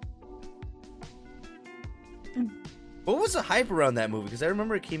 What was the hype around that movie? Because I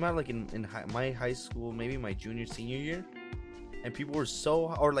remember it came out like in my high school, maybe my junior, senior year. And people were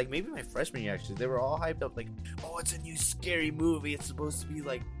so, or like maybe my freshman year actually, they were all hyped up like, oh, it's a new scary movie. It's supposed to be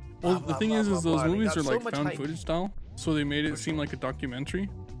like. Well, blah, the blah, thing blah, is blah, those blah. And it movies got are so like much found hype. footage style, so they made it seem like a documentary,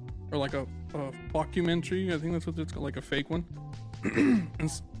 or like a mockumentary. I think that's what it's called, like a fake one.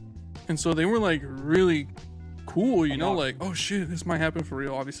 and so they were like really cool, you know, like, oh shit, this might happen for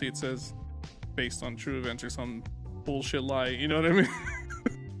real. Obviously, it says based on true events or some bullshit lie. You know what I mean?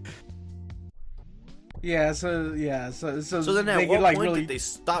 Yeah, so So then they at what get, like, point really did they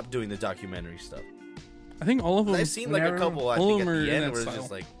stop doing the documentary stuff? I think all of them. I've seen like a whenever- couple, I all think of at them are the in end that where it's style.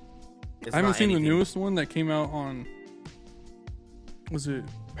 just like. It's I haven't not seen anything. the newest one that came out on. Was it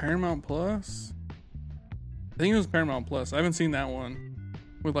Paramount Plus? I think it was Paramount Plus. I haven't seen that one,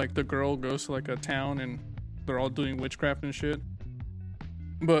 with like the girl goes to like a town and they're all doing witchcraft and shit.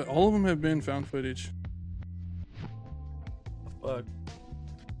 But all of them have been found footage. Fuck.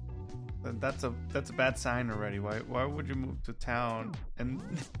 That's a bad sign already. Why would you move to town and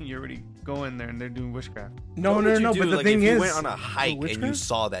you already go in there and they're doing witchcraft? no, What no, would you no. do, But the like, thing if you is, went on a hike and you witchcraft?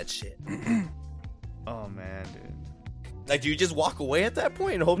 saw that shit. Oh man, dude. Like, do you just walk away at that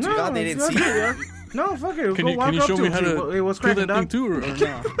point and hope to no, God they didn't fuck see it, you? yeah. No, fuck it. Can Go you walk up show to me him. how See, to hey, what's do cracking, that thing dog? too, or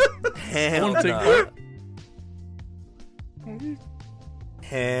not? Hell Wanna take nah. part?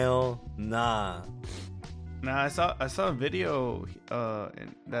 Hell nah. Nah, I saw a video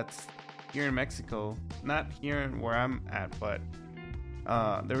that's here in Mexico, not here in where I'm at, but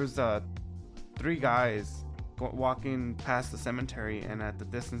there was 3 guys walking past the cemetery, and at the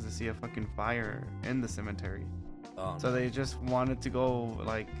distance they see a fucking fire in the cemetery. Oh, So they just wanted to go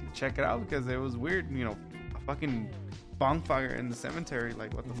like check it out because it was weird, you know, a fucking bonfire in the cemetery.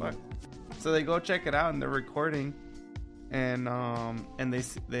 Like what the fuck? So they go check it out and they're recording, and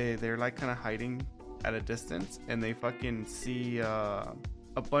they're like kind of hiding at a distance, and they fucking see a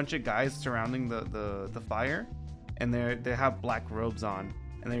bunch of guys surrounding the fire, and they have black robes on,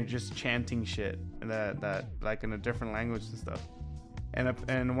 and they're just chanting shit that like in a different language and stuff.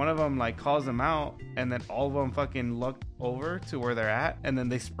 And one of them like calls them out, and then all of them fucking look over to where they're at, and then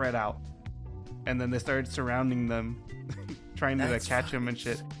they spread out, and then they started surrounding them, trying to like, That's catch them and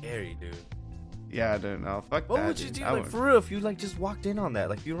fucking shit. Scary, dude. Yeah, dude, no, fuck What that. would you dude. do, I like, would- for real, if you like just walked in on that?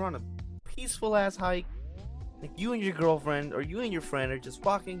 Like, you were on a peaceful ass hike, like you and your girlfriend or you and your friend are just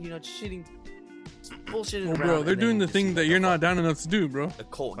walking, you know, shitting, bullshitting Well, around. bro, they're and then doing you the just thing see, that like, you're a not fucking- down enough to do, bro. A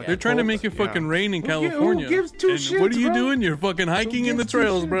cult. They're trying to make it yeah. fucking rain in Who California. gives two And shits, what are you bro? doing? You're fucking hiking in the gives two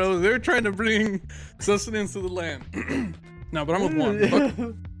trails, shits? bro. They're trying to bring sustenance to the land. No, but I'm with one. Fuck,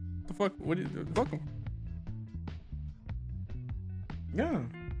 the fuck? What do you do? Fuck 'em. Yeah.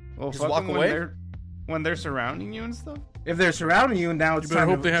 Well, Just fuck walk 'em away? when they're surrounding you and stuff. If they're surrounding you, now it's You better time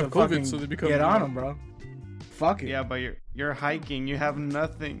hope to, they have to COVID fucking so they become get on immune. them, bro. Fuck it. Yeah, but you're hiking. You have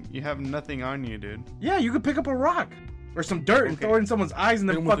nothing. You have nothing on you, dude. Yeah, you could pick up a rock. or some dirt and Okay. throw it in someone's eyes and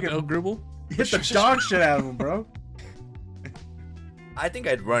Hit then him with the fucking El Gribble. hit the dog shit out of them, bro. I think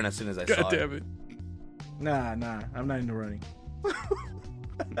I'd run as soon as I saw God it. damn it. Nah, I'm not into running.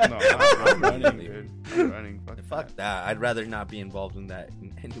 No, I'm running, dude. I'm running. Fuck that. I'd rather not be involved in that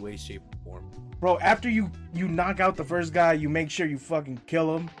in any way, shape, or form. Bro, after you knock out the first guy, you make sure you fucking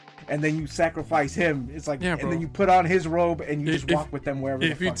kill him, and then you sacrifice him. It's like, Yeah, and bro. then you put on his robe and you If- just walk with them wherever the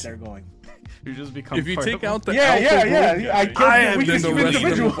if you fuck t- they're going. You just become. If you part take of them. out the Yeah, alpha yeah, rogue yeah. guy, I killed am the weakest then the rest of them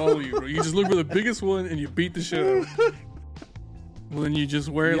will individual. follow you, bro. You just look for the biggest one and you beat the shit out of him. Well, then you just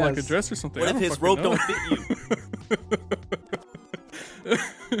wear like a Yes. dress or something. What I if don't his fucking robe know. don't fit you?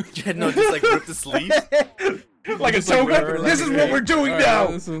 Yeah, no, just like rip the sleeve. Like a Just like toga. wear, like, This is what we're doing alright, now.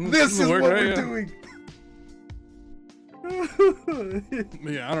 this This is is work, what right? we're Yeah. doing.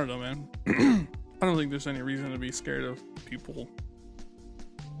 But yeah, I don't know, man. I don't think there's any reason to be scared of people.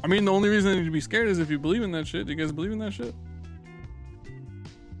 I mean, the only reason to be scared is if you believe in that shit. Do you guys believe in that shit?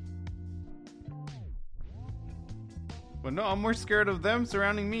 But no, I'm more scared of them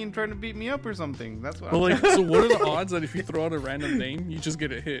surrounding me and trying to beat me up or something. That's what. Well, I'm like, so what are the odds that if you throw out a random name, you just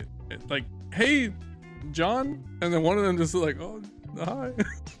get a hit? Like, hey, John, and then one of them just like, oh, hi.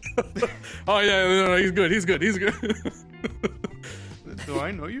 Oh yeah, no, he's good. He's good. He's good. Do I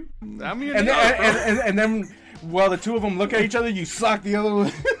know you? I'm your And neighbor. then, while the two of them look at each other, you sock the other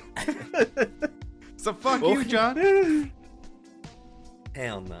one. So fuck Well, you, John.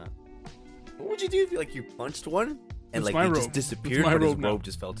 Hell nah. What would you do if you punched one and It's like my it robe. just disappeared, It's my but his robe now. robe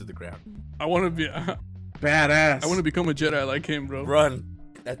just fell to the ground? I want to be. I Badass. want to become a Jedi like him, bro. Run.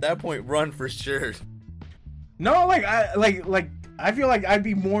 At that point, run for sure. No, I feel like I'd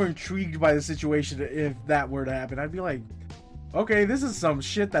be more intrigued by the situation if that were to happen. I'd be like, okay, this is some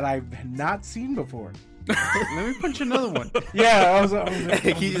shit that I've not seen before. Let me punch another one. Yeah, I was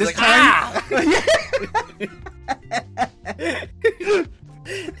He's this like, time.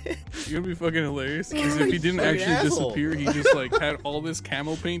 You're gonna be fucking hilarious. Because if he didn't Fucking actually asshole. disappear, he just like had all this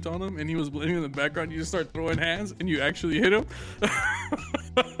camo paint on him, and he was bleeding in the background. You just start throwing hands, and you actually hit him.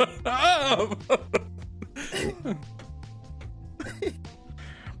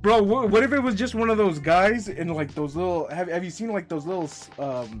 Bro, what if it was just one of those guys in like those little? Have you seen like those little?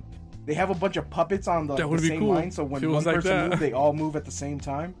 They have a bunch of puppets on the That would be same cool. line, so when If it one was like person that. moves, they all move at the same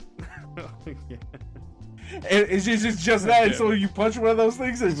time. Yeah. It's just that. And Yeah. so you punch one of those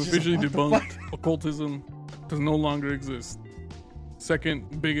things, and it's We've just, officially what the fuck? debunked occultism does no longer exist.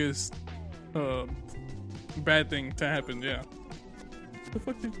 Second biggest bad thing to happen. Yeah. The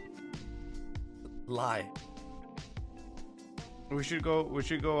fuck did? Lie. We should go.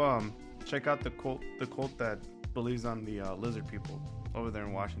 Check out the cult that believes on the lizard people over there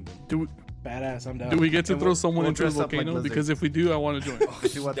in Washington. Do Badass, I'm down. we get to And throw we'll- someone we'll into the dress up like volcano? lizards. Because if we do, I want to join.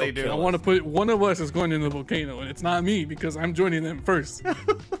 See what they do. They'll I kill want to put one of us is going in the volcano, and it's not me because I'm joining them first.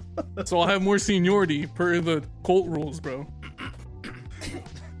 So I'll have more seniority per the cult rules, bro.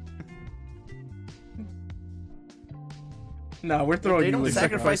 No, we're throwing They you don't in.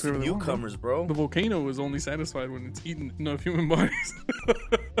 sacrifice the whatever they want, bro. newcomers, bro. The volcano is only satisfied when it's eaten enough human bodies.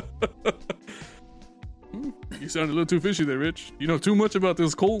 You sound a little too fishy there, Rich. You know too much about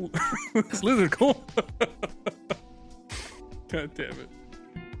this cold, this lizard cold. God damn it.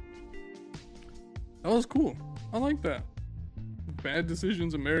 That was cool. I like that. Bad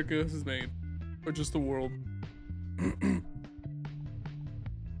decisions America has made, or just the world.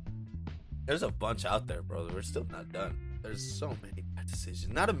 There's a bunch out there, bro. We're still not done. There's so many bad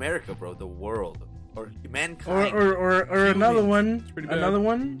decisions. Not America, bro. The world or mankind. Or another one, pretty bad. another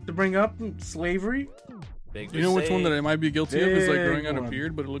one to bring up: slavery. Big You know which one that I might be guilty of is like Big growing out a one.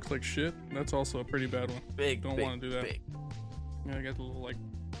 beard, but it looks like shit. That's also a pretty bad one. big. Don't big, wanna do that. Big. Yeah, I got the little like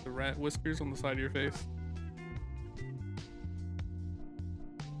the rat whiskers on the side of your face.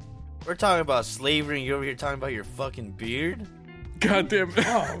 We're talking about slavery, and you're over here talking about your fucking beard. God damn it.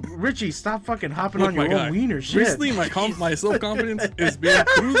 Oh, Richie, stop fucking hopping Look, on your my guy. own wiener shit. Recently, my self confidence is being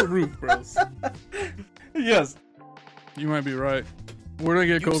through the roof, bros. Yes. You might be right. Where do I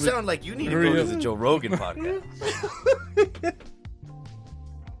get You COVID? sound like you need to Hurry go to up. the Joe Rogan podcast.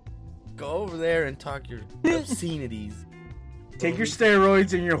 Go over there and talk your obscenities. Take your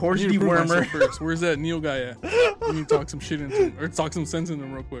steroids and your horse I need to prove dewormer. myself first. Where's that Neil guy at? We need to talk some shit into him, or talk some sense into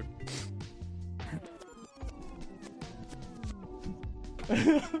him real quick.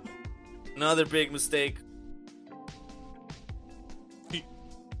 Another big mistake. He-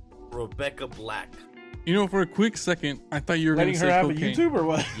 Rebecca Black. You know, for a quick second, I thought you were going Letting to her say have cocaine. a YouTube or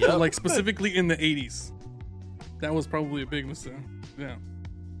what? Yep. Like specifically in the 80s. That was probably a big mistake. Yeah.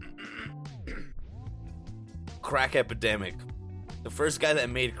 Crack epidemic. The first guy that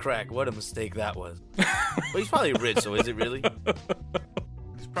made crack. What a mistake that was. But he's probably rich, so is it really?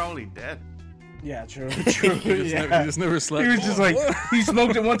 He's probably dead. Yeah, true. He just never slept. He was just like, he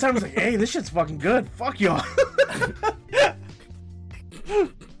smoked it one time. He's like, hey, this shit's fucking good. Fuck y'all.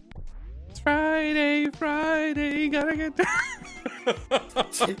 It's Friday, gotta get down.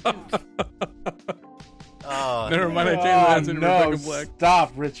 Oh, Never mind, I changed the answer to Rebecca Black.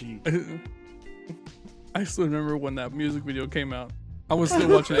 Stop, Richie. I still remember when that music video came out. I was still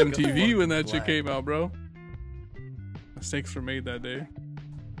watching MTV when that shit came out, bro. Mistakes were made that day.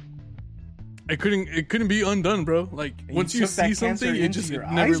 It couldn't be undone, bro. Like And once you you took that see something, cancer it into just your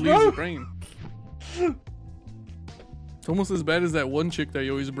it never eyes, leaves bro? the brain. It's almost as bad as that one chick that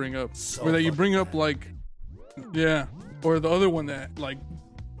you always bring up, So or that you fucking bring up bad. like, yeah, or the other one that like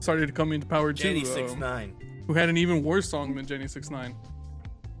started to come into power too. Jenny 6ix9ine. Who had an even worse song than Jenny 6ix9ine.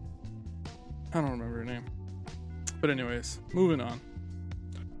 I don't remember her name. But anyways, moving on.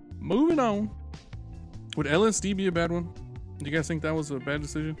 Would LSD be a bad one? Do you guys think that was a bad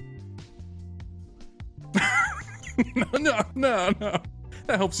decision? No.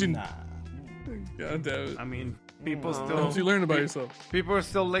 That helps you. Nah. God damn it. I mean, people No. That helps you still learn about yourself. people are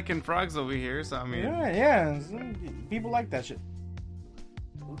still licking frogs over here. So I mean, Yeah. People like that shit.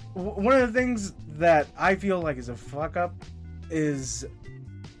 One of the things that I feel like is a fuck up is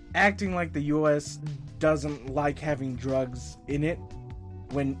acting like the U.S. doesn't like having drugs in it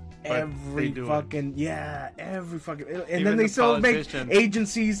when But every they do it. fucking every fucking and Even then they the still make politicians.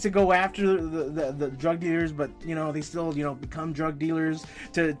 agencies to go after the drug dealers, but they still become drug dealers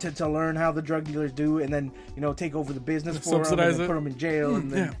to learn how the drug dealers do, and then take over the business for them Subsidize and it. put them in jail.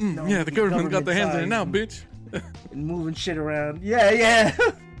 And then, Yeah, the government got their hands in it now, government bitch. size and moving shit around. Yeah.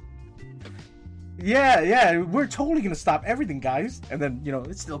 Yeah, we're totally gonna stop everything, guys. And then,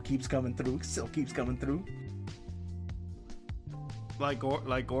 it still keeps coming through. like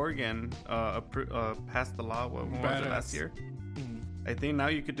Oregon passed the law. What was it, Badass. last year? Mhm. I think now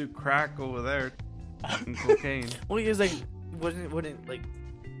you could do crack over there and cocaine. Well, he is like, wouldn't like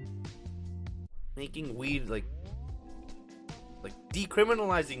making weed like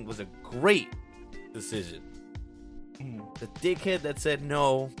decriminalizing was a great decision. Mhm. The dickhead that said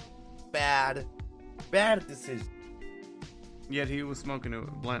no, bad decision. Yet he was smoking a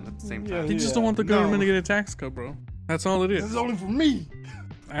blunt at the same Yeah, time. You just don't want the government no. to get a tax cut, bro. That's all it This is. is only for me.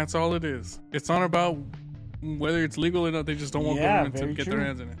 That's all it is. It's not about whether it's legal or not. They just don't want Yeah, government to very get true. their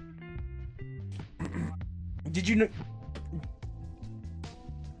hands in it. Did you know?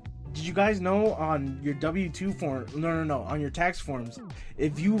 Did you guys know on your W-2 form? No, on your tax forms,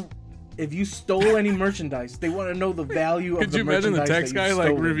 if you stole any merchandise, they want to know the value Could of the you imagine the merchandise tax that guy you like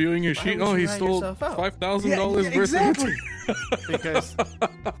stole. reviewing your Why sheet? would Oh, you he rat stole yourself out? $5,000 Yeah, worth exactly. Because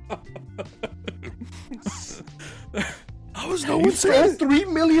I was You stole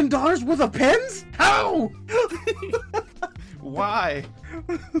 $3 million worth of pens? How? why?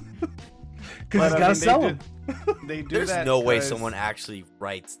 Because he's gotta sell them. They do There's that. no way 'cause- someone actually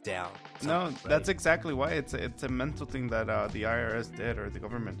writes down. No, something, that's right? exactly why it's a mental thing that the IRS did or the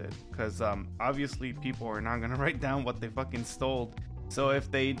government did. Because obviously people are not gonna write down what they fucking stole. So if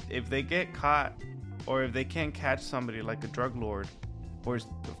they get caught, or if they can't catch somebody like a drug lord,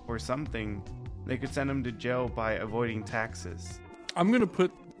 for something, they could send them to jail by avoiding taxes I'm gonna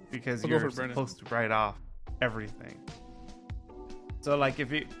put. because I'll go you're for it, Brandon. supposed to write off everything. So like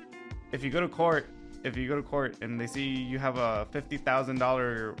if you go to court. If you go to court and they see you have a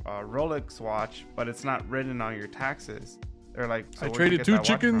 $50,000 Rolex watch, but it's not written on your taxes, they're like, so I where'd you traded get 2 that watch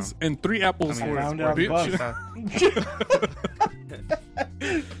chickens from? and 3 apples I mean, for found it, out the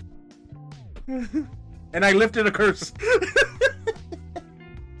bitch. And I lifted a curse.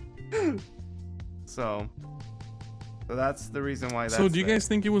 So that's the reason why. So do you guys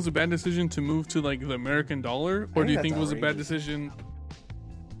think it was a bad decision to move to like the American dollar, or I do you think think it that's was a bad outrageous. decision?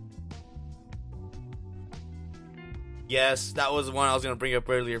 Yes, that was the one I was gonna bring up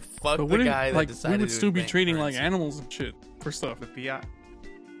earlier. Fuck But the wouldn't guy that like decided we would to still be invent trading like currency. animals and shit for stuff? the fiat?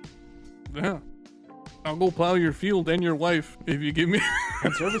 Yeah, I'll go plow your field and your wife if you give me.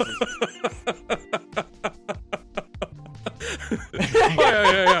 And services.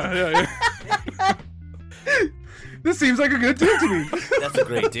 yeah. This seems like a good deal to me. That's a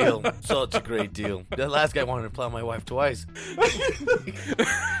great deal. Such a great deal. That last guy wanted to plow my wife twice.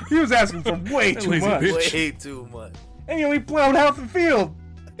 He was asking for way too Lazy much. bitch. Way too much. And he only plowed half the field.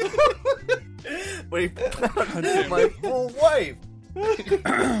 But he plowed damn my full wife.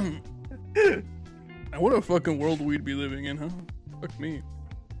 What a fucking world we'd be living in, huh? Fuck me.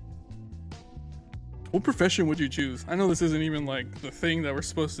 what profession would you choose? I know this isn't even like the thing that we're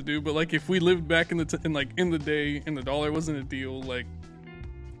supposed to do, but like if we lived back in the in the day and the dollar wasn't a deal, like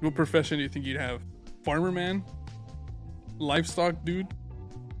what profession do you think you'd have? Farmer man? Livestock dude?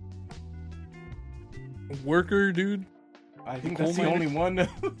 Worker dude? I think Coal that's the miner? only one.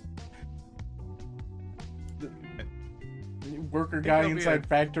 Worker think guy it'll be inside a-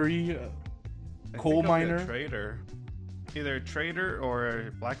 factory. I Coal think I'll be a miner? trader. Either a trader or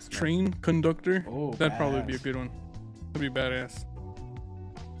a blacksmith. Train conductor? Oh, That'd probably be a badass. good one. That'd be badass.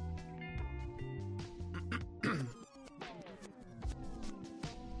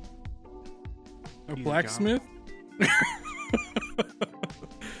 A Easy blacksmith?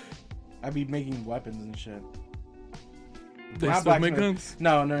 I'd be making weapons and shit. They Not still make blacksmith.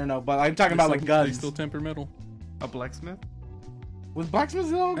 guns? No. But I'm talking They about still- like guns. They still temper metal. A blacksmith? Was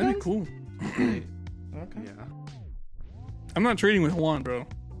blacksmiths all That'd guns? be cool. Okay. Yeah. I'm not trading with Juan, bro.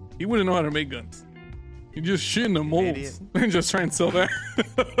 He wouldn't know how to make guns. You just shit in the molds Idiot. and just try and sell that.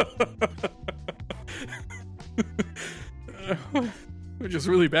 We're just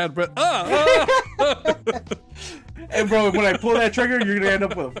really bad, but And bro, when I pull that trigger, you're gonna end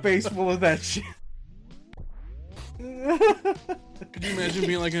up with a face full of that shit. Could you imagine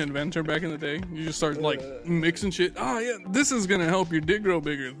being like an inventor back in the day? You just start like mixing shit. Oh yeah, this is gonna help your dick grow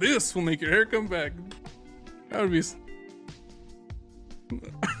bigger. This will make your hair come back. That would be.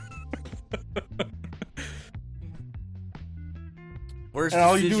 Worst And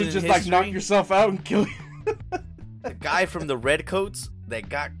all you do decision is in just like knock history? yourself out and kill you. The guy from the Redcoats that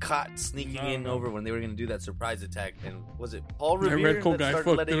got caught sneaking in No. over when they were gonna do that surprise attack, and was it Paul That Revere red coat that guy started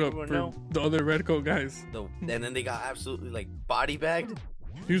fucked letting it up everyone for know? the other red coat guys. No, and then they got absolutely like body bagged.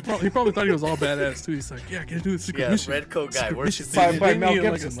 He probably thought he was all badass too. He's like, yeah, I gotta do the secret Yeah, mission. red coat guy. Secret Worst mission. decision. By Didn't Mel he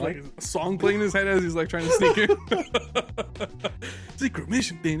have, Gibson, like, right? a song playing in his head as he's like trying to sneak in. Secret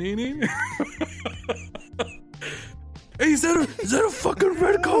mission. Hey, is that a fucking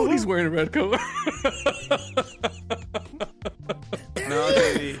red coat? He's wearing a red coat. No,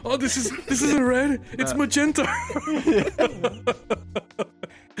 baby. Oh, this isn't red. It's magenta.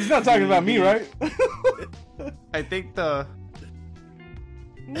 He's not talking about me, right? I think the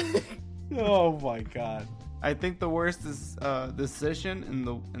Oh my god. worst is decision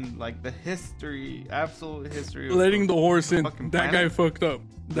in like the history, absolute history. Of Letting the horse in. fucking That guy planet. fucked up.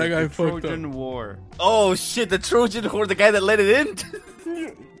 That the guy fucked Trojan up. War. Oh shit! The Trojan horse, the guy that let it in.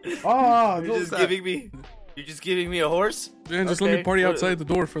 Oh, You're just giving me. You're just giving me a horse. Man, just let me Okay, party what- outside the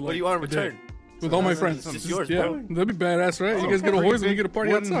door for like. What do you want in a day. return? With all my It's friends. just yours, yeah, bro. that'd be badass, right? You guys get a horse and we get a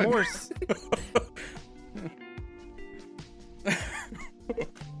party Wooden outside. Horse.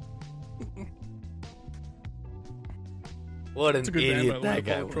 What an It's a good band, by idiot the way, that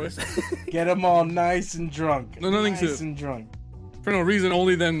guy Apollo was. Get them all nice and drunk. No, nothing nice to- and drunk. For no reason,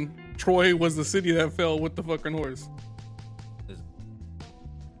 only then Troy was the city that fell with the fucking horse.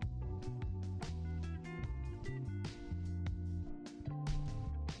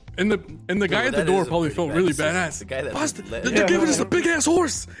 And the guy at the that door is a probably pretty felt bad really decision. badass. The guy that Boss, let- they're Yeah. giving us a big ass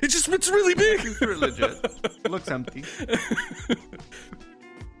horse. It's really big. Super legit. Looks empty.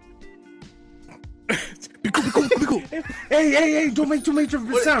 Be cool. Hey, don't make too much of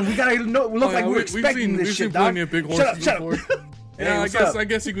a sound. We gotta look like we're expecting this we've shit, seen dog. plenty of big Shut horses up, shut up. before. Hey, Yeah, what's up? I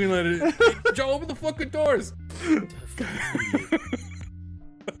guess you can let it. Hey, Joe, open the fucking doors.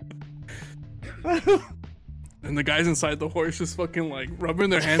 And the guys inside the horse just fucking like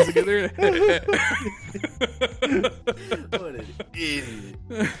rubbing their hands together. What an idiot.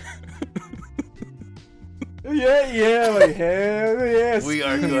 Yeah, like hell yes. We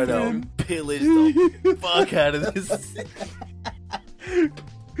are gonna pillage the fuck out of this.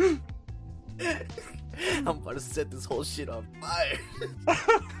 I'm about to set this whole shit on fire.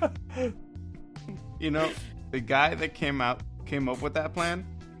 You know, the guy that came up with that plan,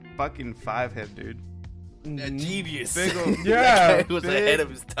 fucking 5-head, dude. A genius. Big ol' Yeah, That guy was big- ahead of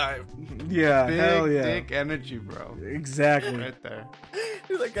his time. Yeah, Big hell yeah. dick energy, bro. Exactly. Right there.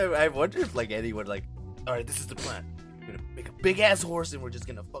 Like I wonder if like anyone like, all right, this is the plan. We're gonna make a big ass horse and we're just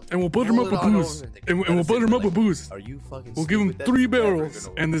gonna fuck. And we'll butter him roll up it with on booze. over. And we'll butter him up with booze. Are you fucking? We'll give him stupid? 3 That's never barrels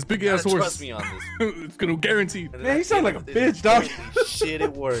gonna and work. this big You ass gotta horse. Trust me on this. It's gonna guaranteed. And Man, you at sound the like end a of it, bitch, dog. holy Shit,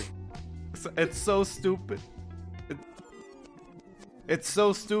 it worked. It's so stupid. It's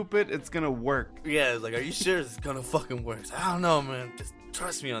so stupid, it's gonna work. Yeah, it's like, are you sure it's gonna fucking work? I don't know, man. Just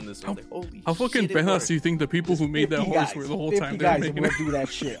trust me on this. I was like, holy How fucking shit, it badass worked. do you think the people who made that 50 horse guys, were the whole 50 time they were guys making will it? do that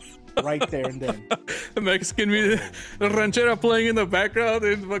shit right there and then. The Mexican music, the ranchera playing in the background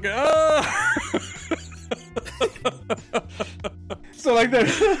and fucking So like that.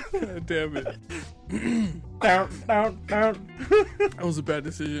 God damn it. Down. That was a bad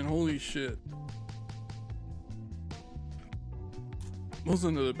decision. Holy shit. What was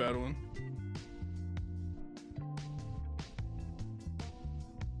another bad one?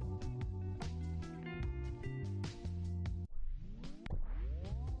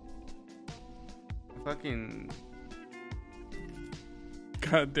 Fucking,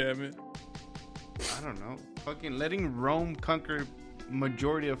 God damn it. I don't know. Fucking letting Rome conquer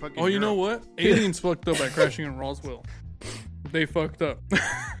majority of fucking. Oh, you know Europe. what? Aliens fucked up by crashing in Roswell. They fucked up.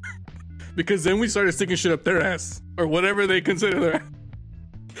 Because then we started sticking shit up their ass. Or whatever they consider their ass.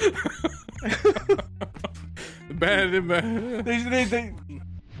 Bad and bad.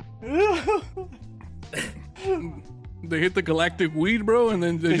 They hit the galactic weed, bro, and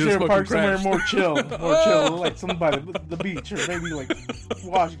then they They should just have fucking parked somewhere crashed. more chill, like some by the beach, or maybe like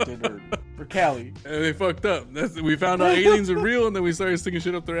Washington or Cali. And they fucked up. We found out aliens are real, and then we started sticking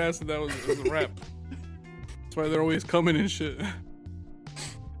shit up their ass, and it was a wrap. That's why they're always coming and shit.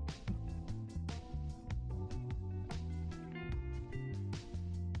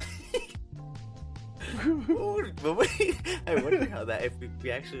 But wait, I wonder how that if we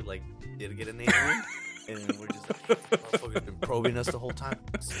actually like did get an alien, and then we're just like, motherfuckers been probing us the whole time.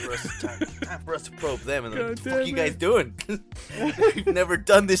 It's time for us to probe them, and then, what the fuck you guys doing? We've never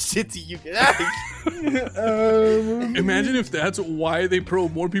done this shit to you guys. Imagine if that's why they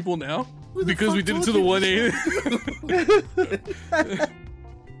probe more people now. Because we did it to the one alien.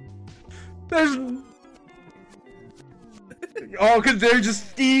 There's because they're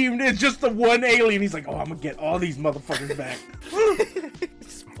just steamed. It's just the one alien. He's like, oh, I'm gonna get all these motherfuckers back.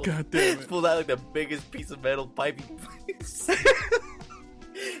 God damn it. Pulled out like the biggest piece of metal pipe. This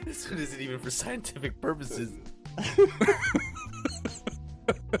one isn't even for scientific purposes.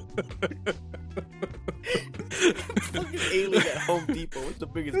 Fucking alien at Home Depot. What's the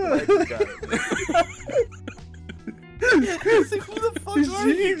biggest pipe you got? It's like, who the fuck are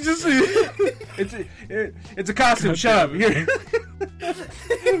you? It's a costume. God Shut up. damn Here.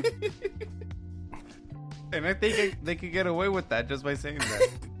 And I think they could get away with that just by saying that.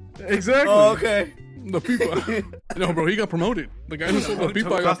 Exactly. Oh, okay. The people. No, bro, he got promoted. The guy who sold the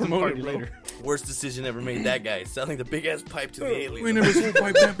people got Costume promoted, party bro. later. Worst decision ever made. That guy selling the big ass pipe to the alien. We never sold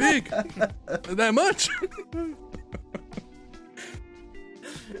pipe that big. That much.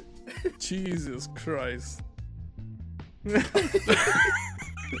 Jesus Christ.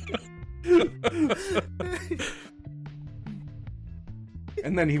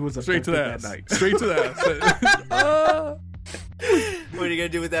 And then he was Straight to the affected ass. that night. Straight to the ass. Ah. What are you gonna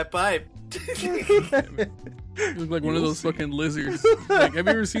do with that pipe? You look like one of those fucking lizards. Like, have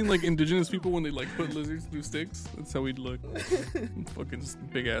you ever seen like indigenous people when they like put lizards through sticks? That's how we'd look. Fucking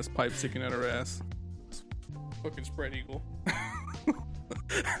big ass pipe sticking out our ass. Fucking spread eagle.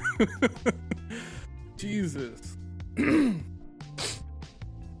 Jesus.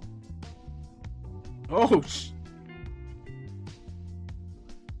 Oh,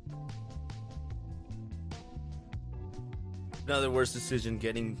 Another worst decision: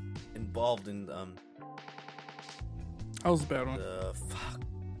 getting involved in That was a bad one. fuck.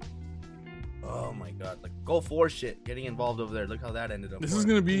 Oh my god! Like Gulf War shit. Getting involved over there. Look how that ended up. This is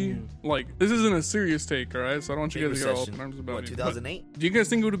gonna be like, this isn't a serious take, alright? So I don't want you guys to get all up in arms about What, it. 2008? Do you guys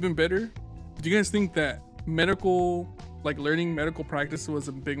think it would have been better? Do you guys think that medical, like learning medical practice was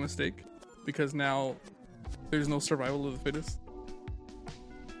a big mistake? Because now there's no survival of the fittest?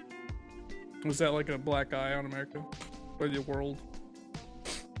 Was that like a black eye on America? Or the world?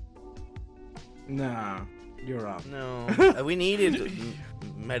 nah, you're wrong. No, we needed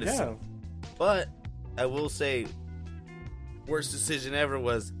medicine. Yeah, But I will say, worst decision ever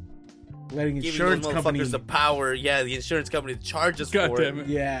was letting giving insurance those motherfuckers company. the power. Yeah, the insurance company to charge us God for damn it. it.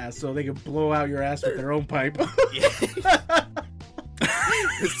 Yeah, so they can blow out your ass with their own pipe. Yeah.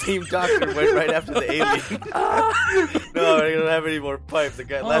 The same doctor went right after the alien. No, I don't have any more pipes. The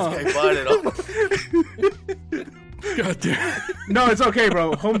guy, last guy bought it all. God damn it. No, it's okay,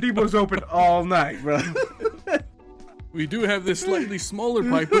 bro. Home Depot's open all night, bro. We do have this slightly smaller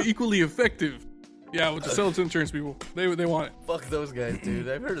pipe, but equally effective. Yeah, we'll just sell it to insurance people. They want it. Fuck those guys, dude.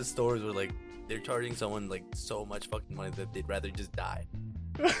 I've heard of stories where like they're charging someone like so much fucking money that they'd rather just die.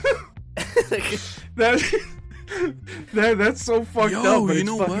 Like, That's so fucked Yo, up, but you it's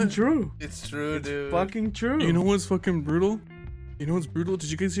know fucking what? true. it's true, It's dude. fucking true. You know what's fucking brutal? You know what's brutal?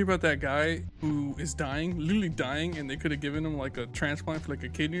 Did you guys hear about that guy who is dying, literally dying, and they could have given him like a transplant for like a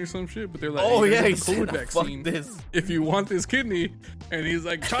kidney or some shit, but they're like, Oh hey, yeah, he here's the said, COVID "Oh, fuck vaccine this." if you want this kidney, and he's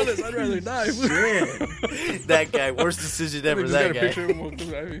like, Charles, I'd rather die. That guy, worst decision They ever. just That got a guy. picture of him with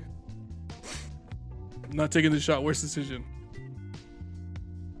the ivy. Not taking the shot. Worst decision.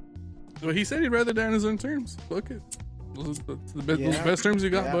 Well, he said he'd rather die on his own terms. Fuck it. Those are the best Yeah. terms you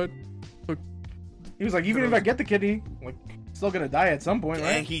got, Yeah. bud. He was like, even if I get the kidney, like, still gonna die at some point, And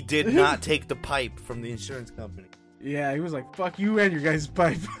right? he did not take the pipe from the insurance company. Yeah, he was like, "Fuck you and your guys'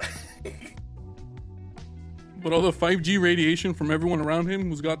 pipe." But all the 5G radiation from everyone around him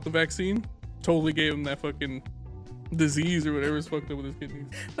who's got the vaccine totally gave him that fucking disease or whatever's fucked up with his kidneys.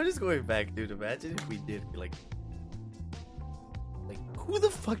 I'm just going back, dude. Imagine if we did like who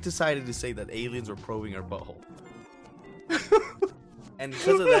the fuck decided to say that aliens were probing our butthole? And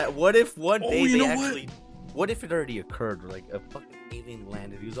because of that, what if one day you they know actually, what if it already occurred? Like a fucking alien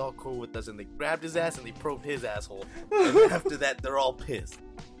landed, he was all cool with us, and they grabbed his ass and they probed his asshole. And then after that, they're all pissed.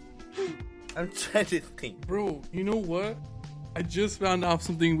 I'm trying to think. Bro, you know what? I just found out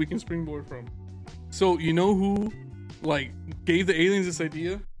something we can springboard from. So, you know who, like, gave the aliens this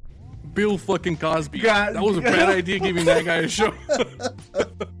idea? Bill fucking Cosby. God. That was a bad idea giving that guy a show.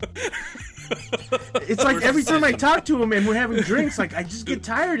 It's like every time I talk to him and we're having drinks, like I just get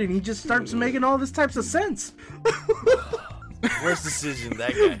tired and he just starts making all this types of sense. Worst decision,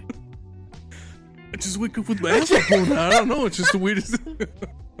 that guy. I just wake up with my ass blown out. I don't know. It's just the weirdest.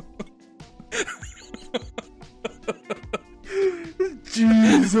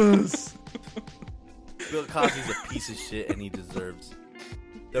 Jesus. Bill Cosby's a piece of shit, and he deserves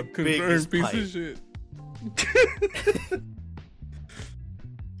the Confirmed biggest piece pipe. of shit.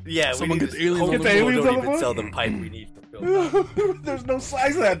 Yeah, Someone we gets need to, aliens Home on the Depot phone. don't Aliens on the even phone? sell the pipe we need for Bill Cosby. There's no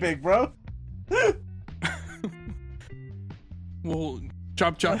size that big, bro. Well,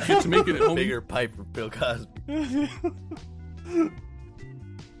 chop chop, get to make it at home. Bigger pipe for Bill Cosby.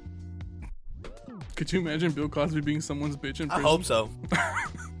 Could you imagine Bill Cosby being someone's bitch in I prison? hope so. Say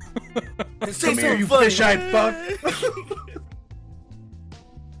Come here, something you funny, fish-eyed man. fuck.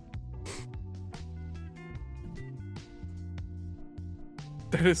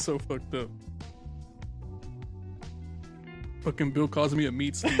 That is so fucked up. Fucking Bill Cosby a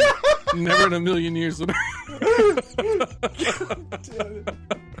meat stew. Never in a million years would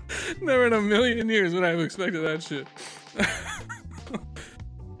Never in a million years would I have expected that shit.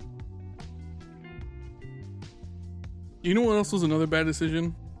 You know what else was another bad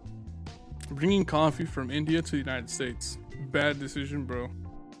decision? Bringing coffee from India to the United States. Bad decision, bro.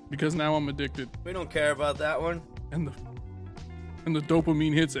 Because now I'm addicted. We don't care about that one. And the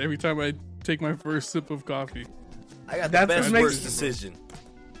dopamine hits every time I take my first sip of coffee. I got the That's best what makes- worst decision.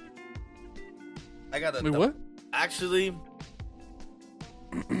 I got the Wait, what? Actually,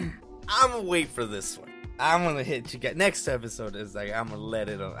 I'm gonna wait for this one. I'm gonna hit you guys. Next episode is like I'm gonna let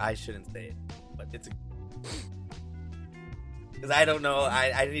it on. I shouldn't say it, but it's because I don't know.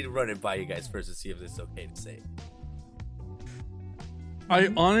 I need to run it by you guys first to see if it's okay to say. I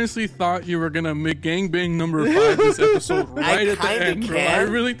honestly thought you were gonna make gangbang number 5 this episode right at the kinda end, bro. can. I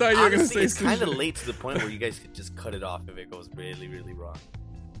really thought you were gonna Honestly, say it's some kind of shit. late to the point where you guys could just cut it off if it goes really, really wrong.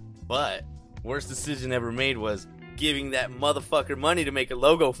 But worst decision ever made was giving that motherfucker money to make a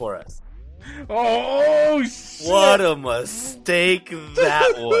logo for us. Oh, shit. What a mistake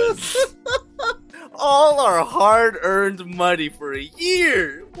that was. All our hard-earned money for a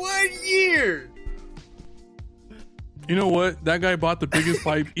year. 1 year. You know what? That guy bought the biggest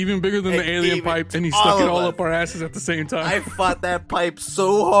pipe, even bigger than the And alien gave it pipe, and he to stuck it all all of up our asses at the same time. I fought that pipe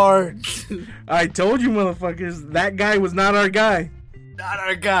so hard. I told you, motherfuckers, that guy was not our guy. Not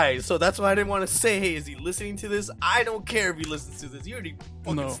our guy. So that's why I didn't want to say, hey, is he listening to this? I don't care if he listens to this. You already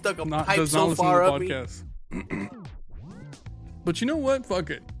fucking stuck a pipe does not so listen far to up the me. podcast. But you know what? Fuck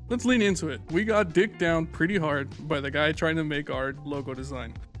it. Let's lean into it. We got dicked down pretty hard by the guy trying to make our logo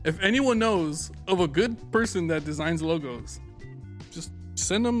design. If anyone knows of a good person that designs logos, just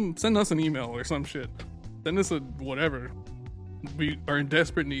send us an email or some shit. Send us a whatever. We are in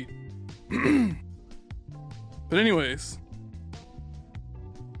desperate need. But anyways,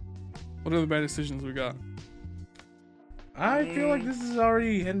 what other bad decisions we got? I feel like this is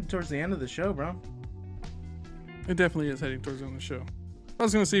already heading towards the end of the show, bro. It definitely is heading towards the end of the show. I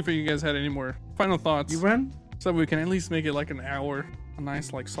was gonna see if you guys had any more final thoughts, You run? so we can at least make it like an hour, a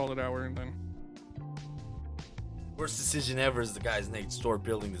nice like solid hour, and then Worst decision ever is the guys next door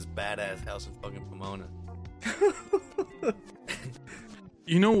building this badass house in fucking Pomona.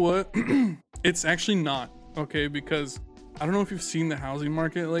 you know what? It's actually not okay because I don't know if you've seen the housing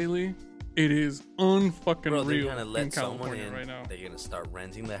market lately. It is unfucking Bro, they're real gonna in let someone California in. right now. They're gonna start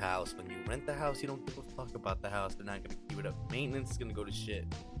renting the house. When you rent the house, you don't give a fuck about the house. They're not gonna keep it up. Maintenance is gonna go to shit.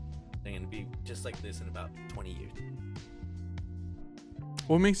 They're gonna be just like this in about 20 years.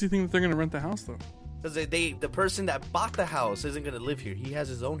 What makes you think that they're gonna rent the house though? Because the person that bought the house isn't gonna live here. He has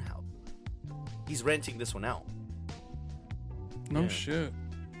his own house. He's renting this one out. No Yeah. shit.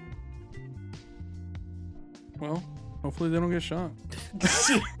 Well, hopefully they don't get shot.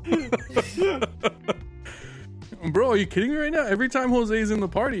 Bro, are you kidding me right now? Every time Jose's in the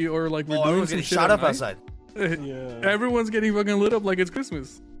party or like we're doing everyone's some getting shit shot at up night, outside. Yeah. everyone's getting fucking lit up like it's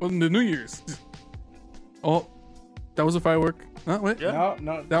Christmas. Well, the New Year's. Oh, that was a firework. Huh? Wait. Yeah.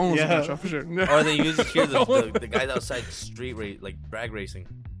 No. That one was Yeah. a shot for sure. Or they usually hear the guys outside street race, like drag racing.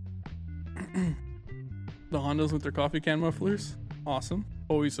 The Hondas with their coffee can mufflers. Awesome.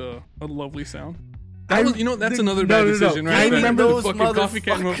 Always a lovely sound. I- You know, that's the- another no, bad no, no. decision, right? I That remember those fucking coffee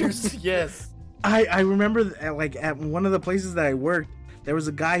can mufflers. motherfuckers. Yes. I remember at one of the places that I worked, there was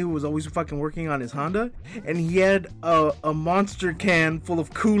a guy who was always fucking working on his Honda, and he had a monster can full of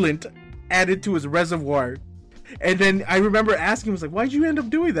coolant added to his reservoir. And then I remember asking him, I was like, why'd you end up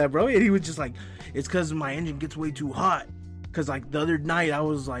doing that, bro? And he was just like, it's because my engine gets way too hot. Because like the other night I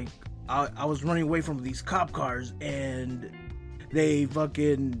was like, I was running away from these cop cars, and I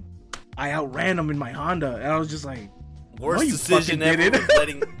outran them in my Honda. And I was just like, Worst no, you decision fucking ever did it. was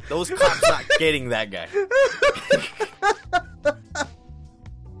letting those cops not getting that guy.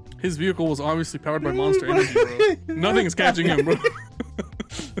 His vehicle was obviously powered by Monster Energy, bro. Nothing is catching him, bro.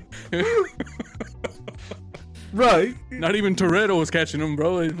 right. Not even Toretto was catching him,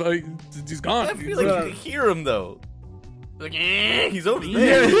 bro. Like, he's gone. I feel like you can hear him though. Like, he's over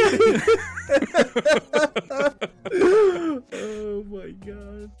Yeah. there. Oh my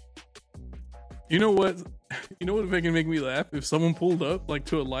god. You know what? You know what can make me laugh? If someone pulled up like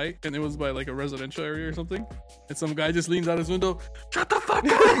to a light and it was by like a residential area or something, and some guy just leans out his window, shut the fuck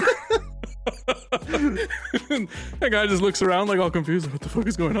up. That guy just looks around like all confused. What the fuck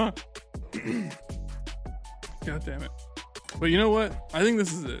is going on? God damn it. But you know what? I think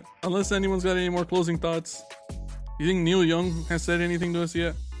this is it. Unless anyone's got any more closing thoughts. You think Neil Young has said anything to us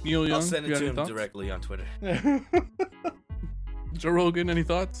yet? Neil Young, I'll send you it got to any him thoughts? directly on Twitter. Joe Rogan, any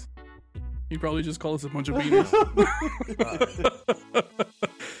thoughts? He'd probably just call us a bunch of beaters.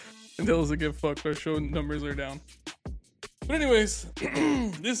 And tell us to get fucked. Our show numbers are down. But anyways,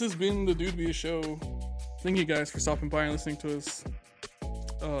 this has been the Dude Be a Show. Thank you guys for stopping by and listening to us.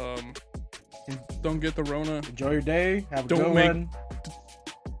 Don't get the Rona. Enjoy your day. Have a Don't good make- one.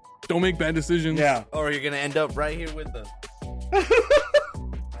 Don't make bad decisions. Yeah. Or you're gonna end up right here with us.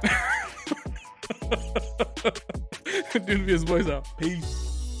 Dude Be his boys out. Peace.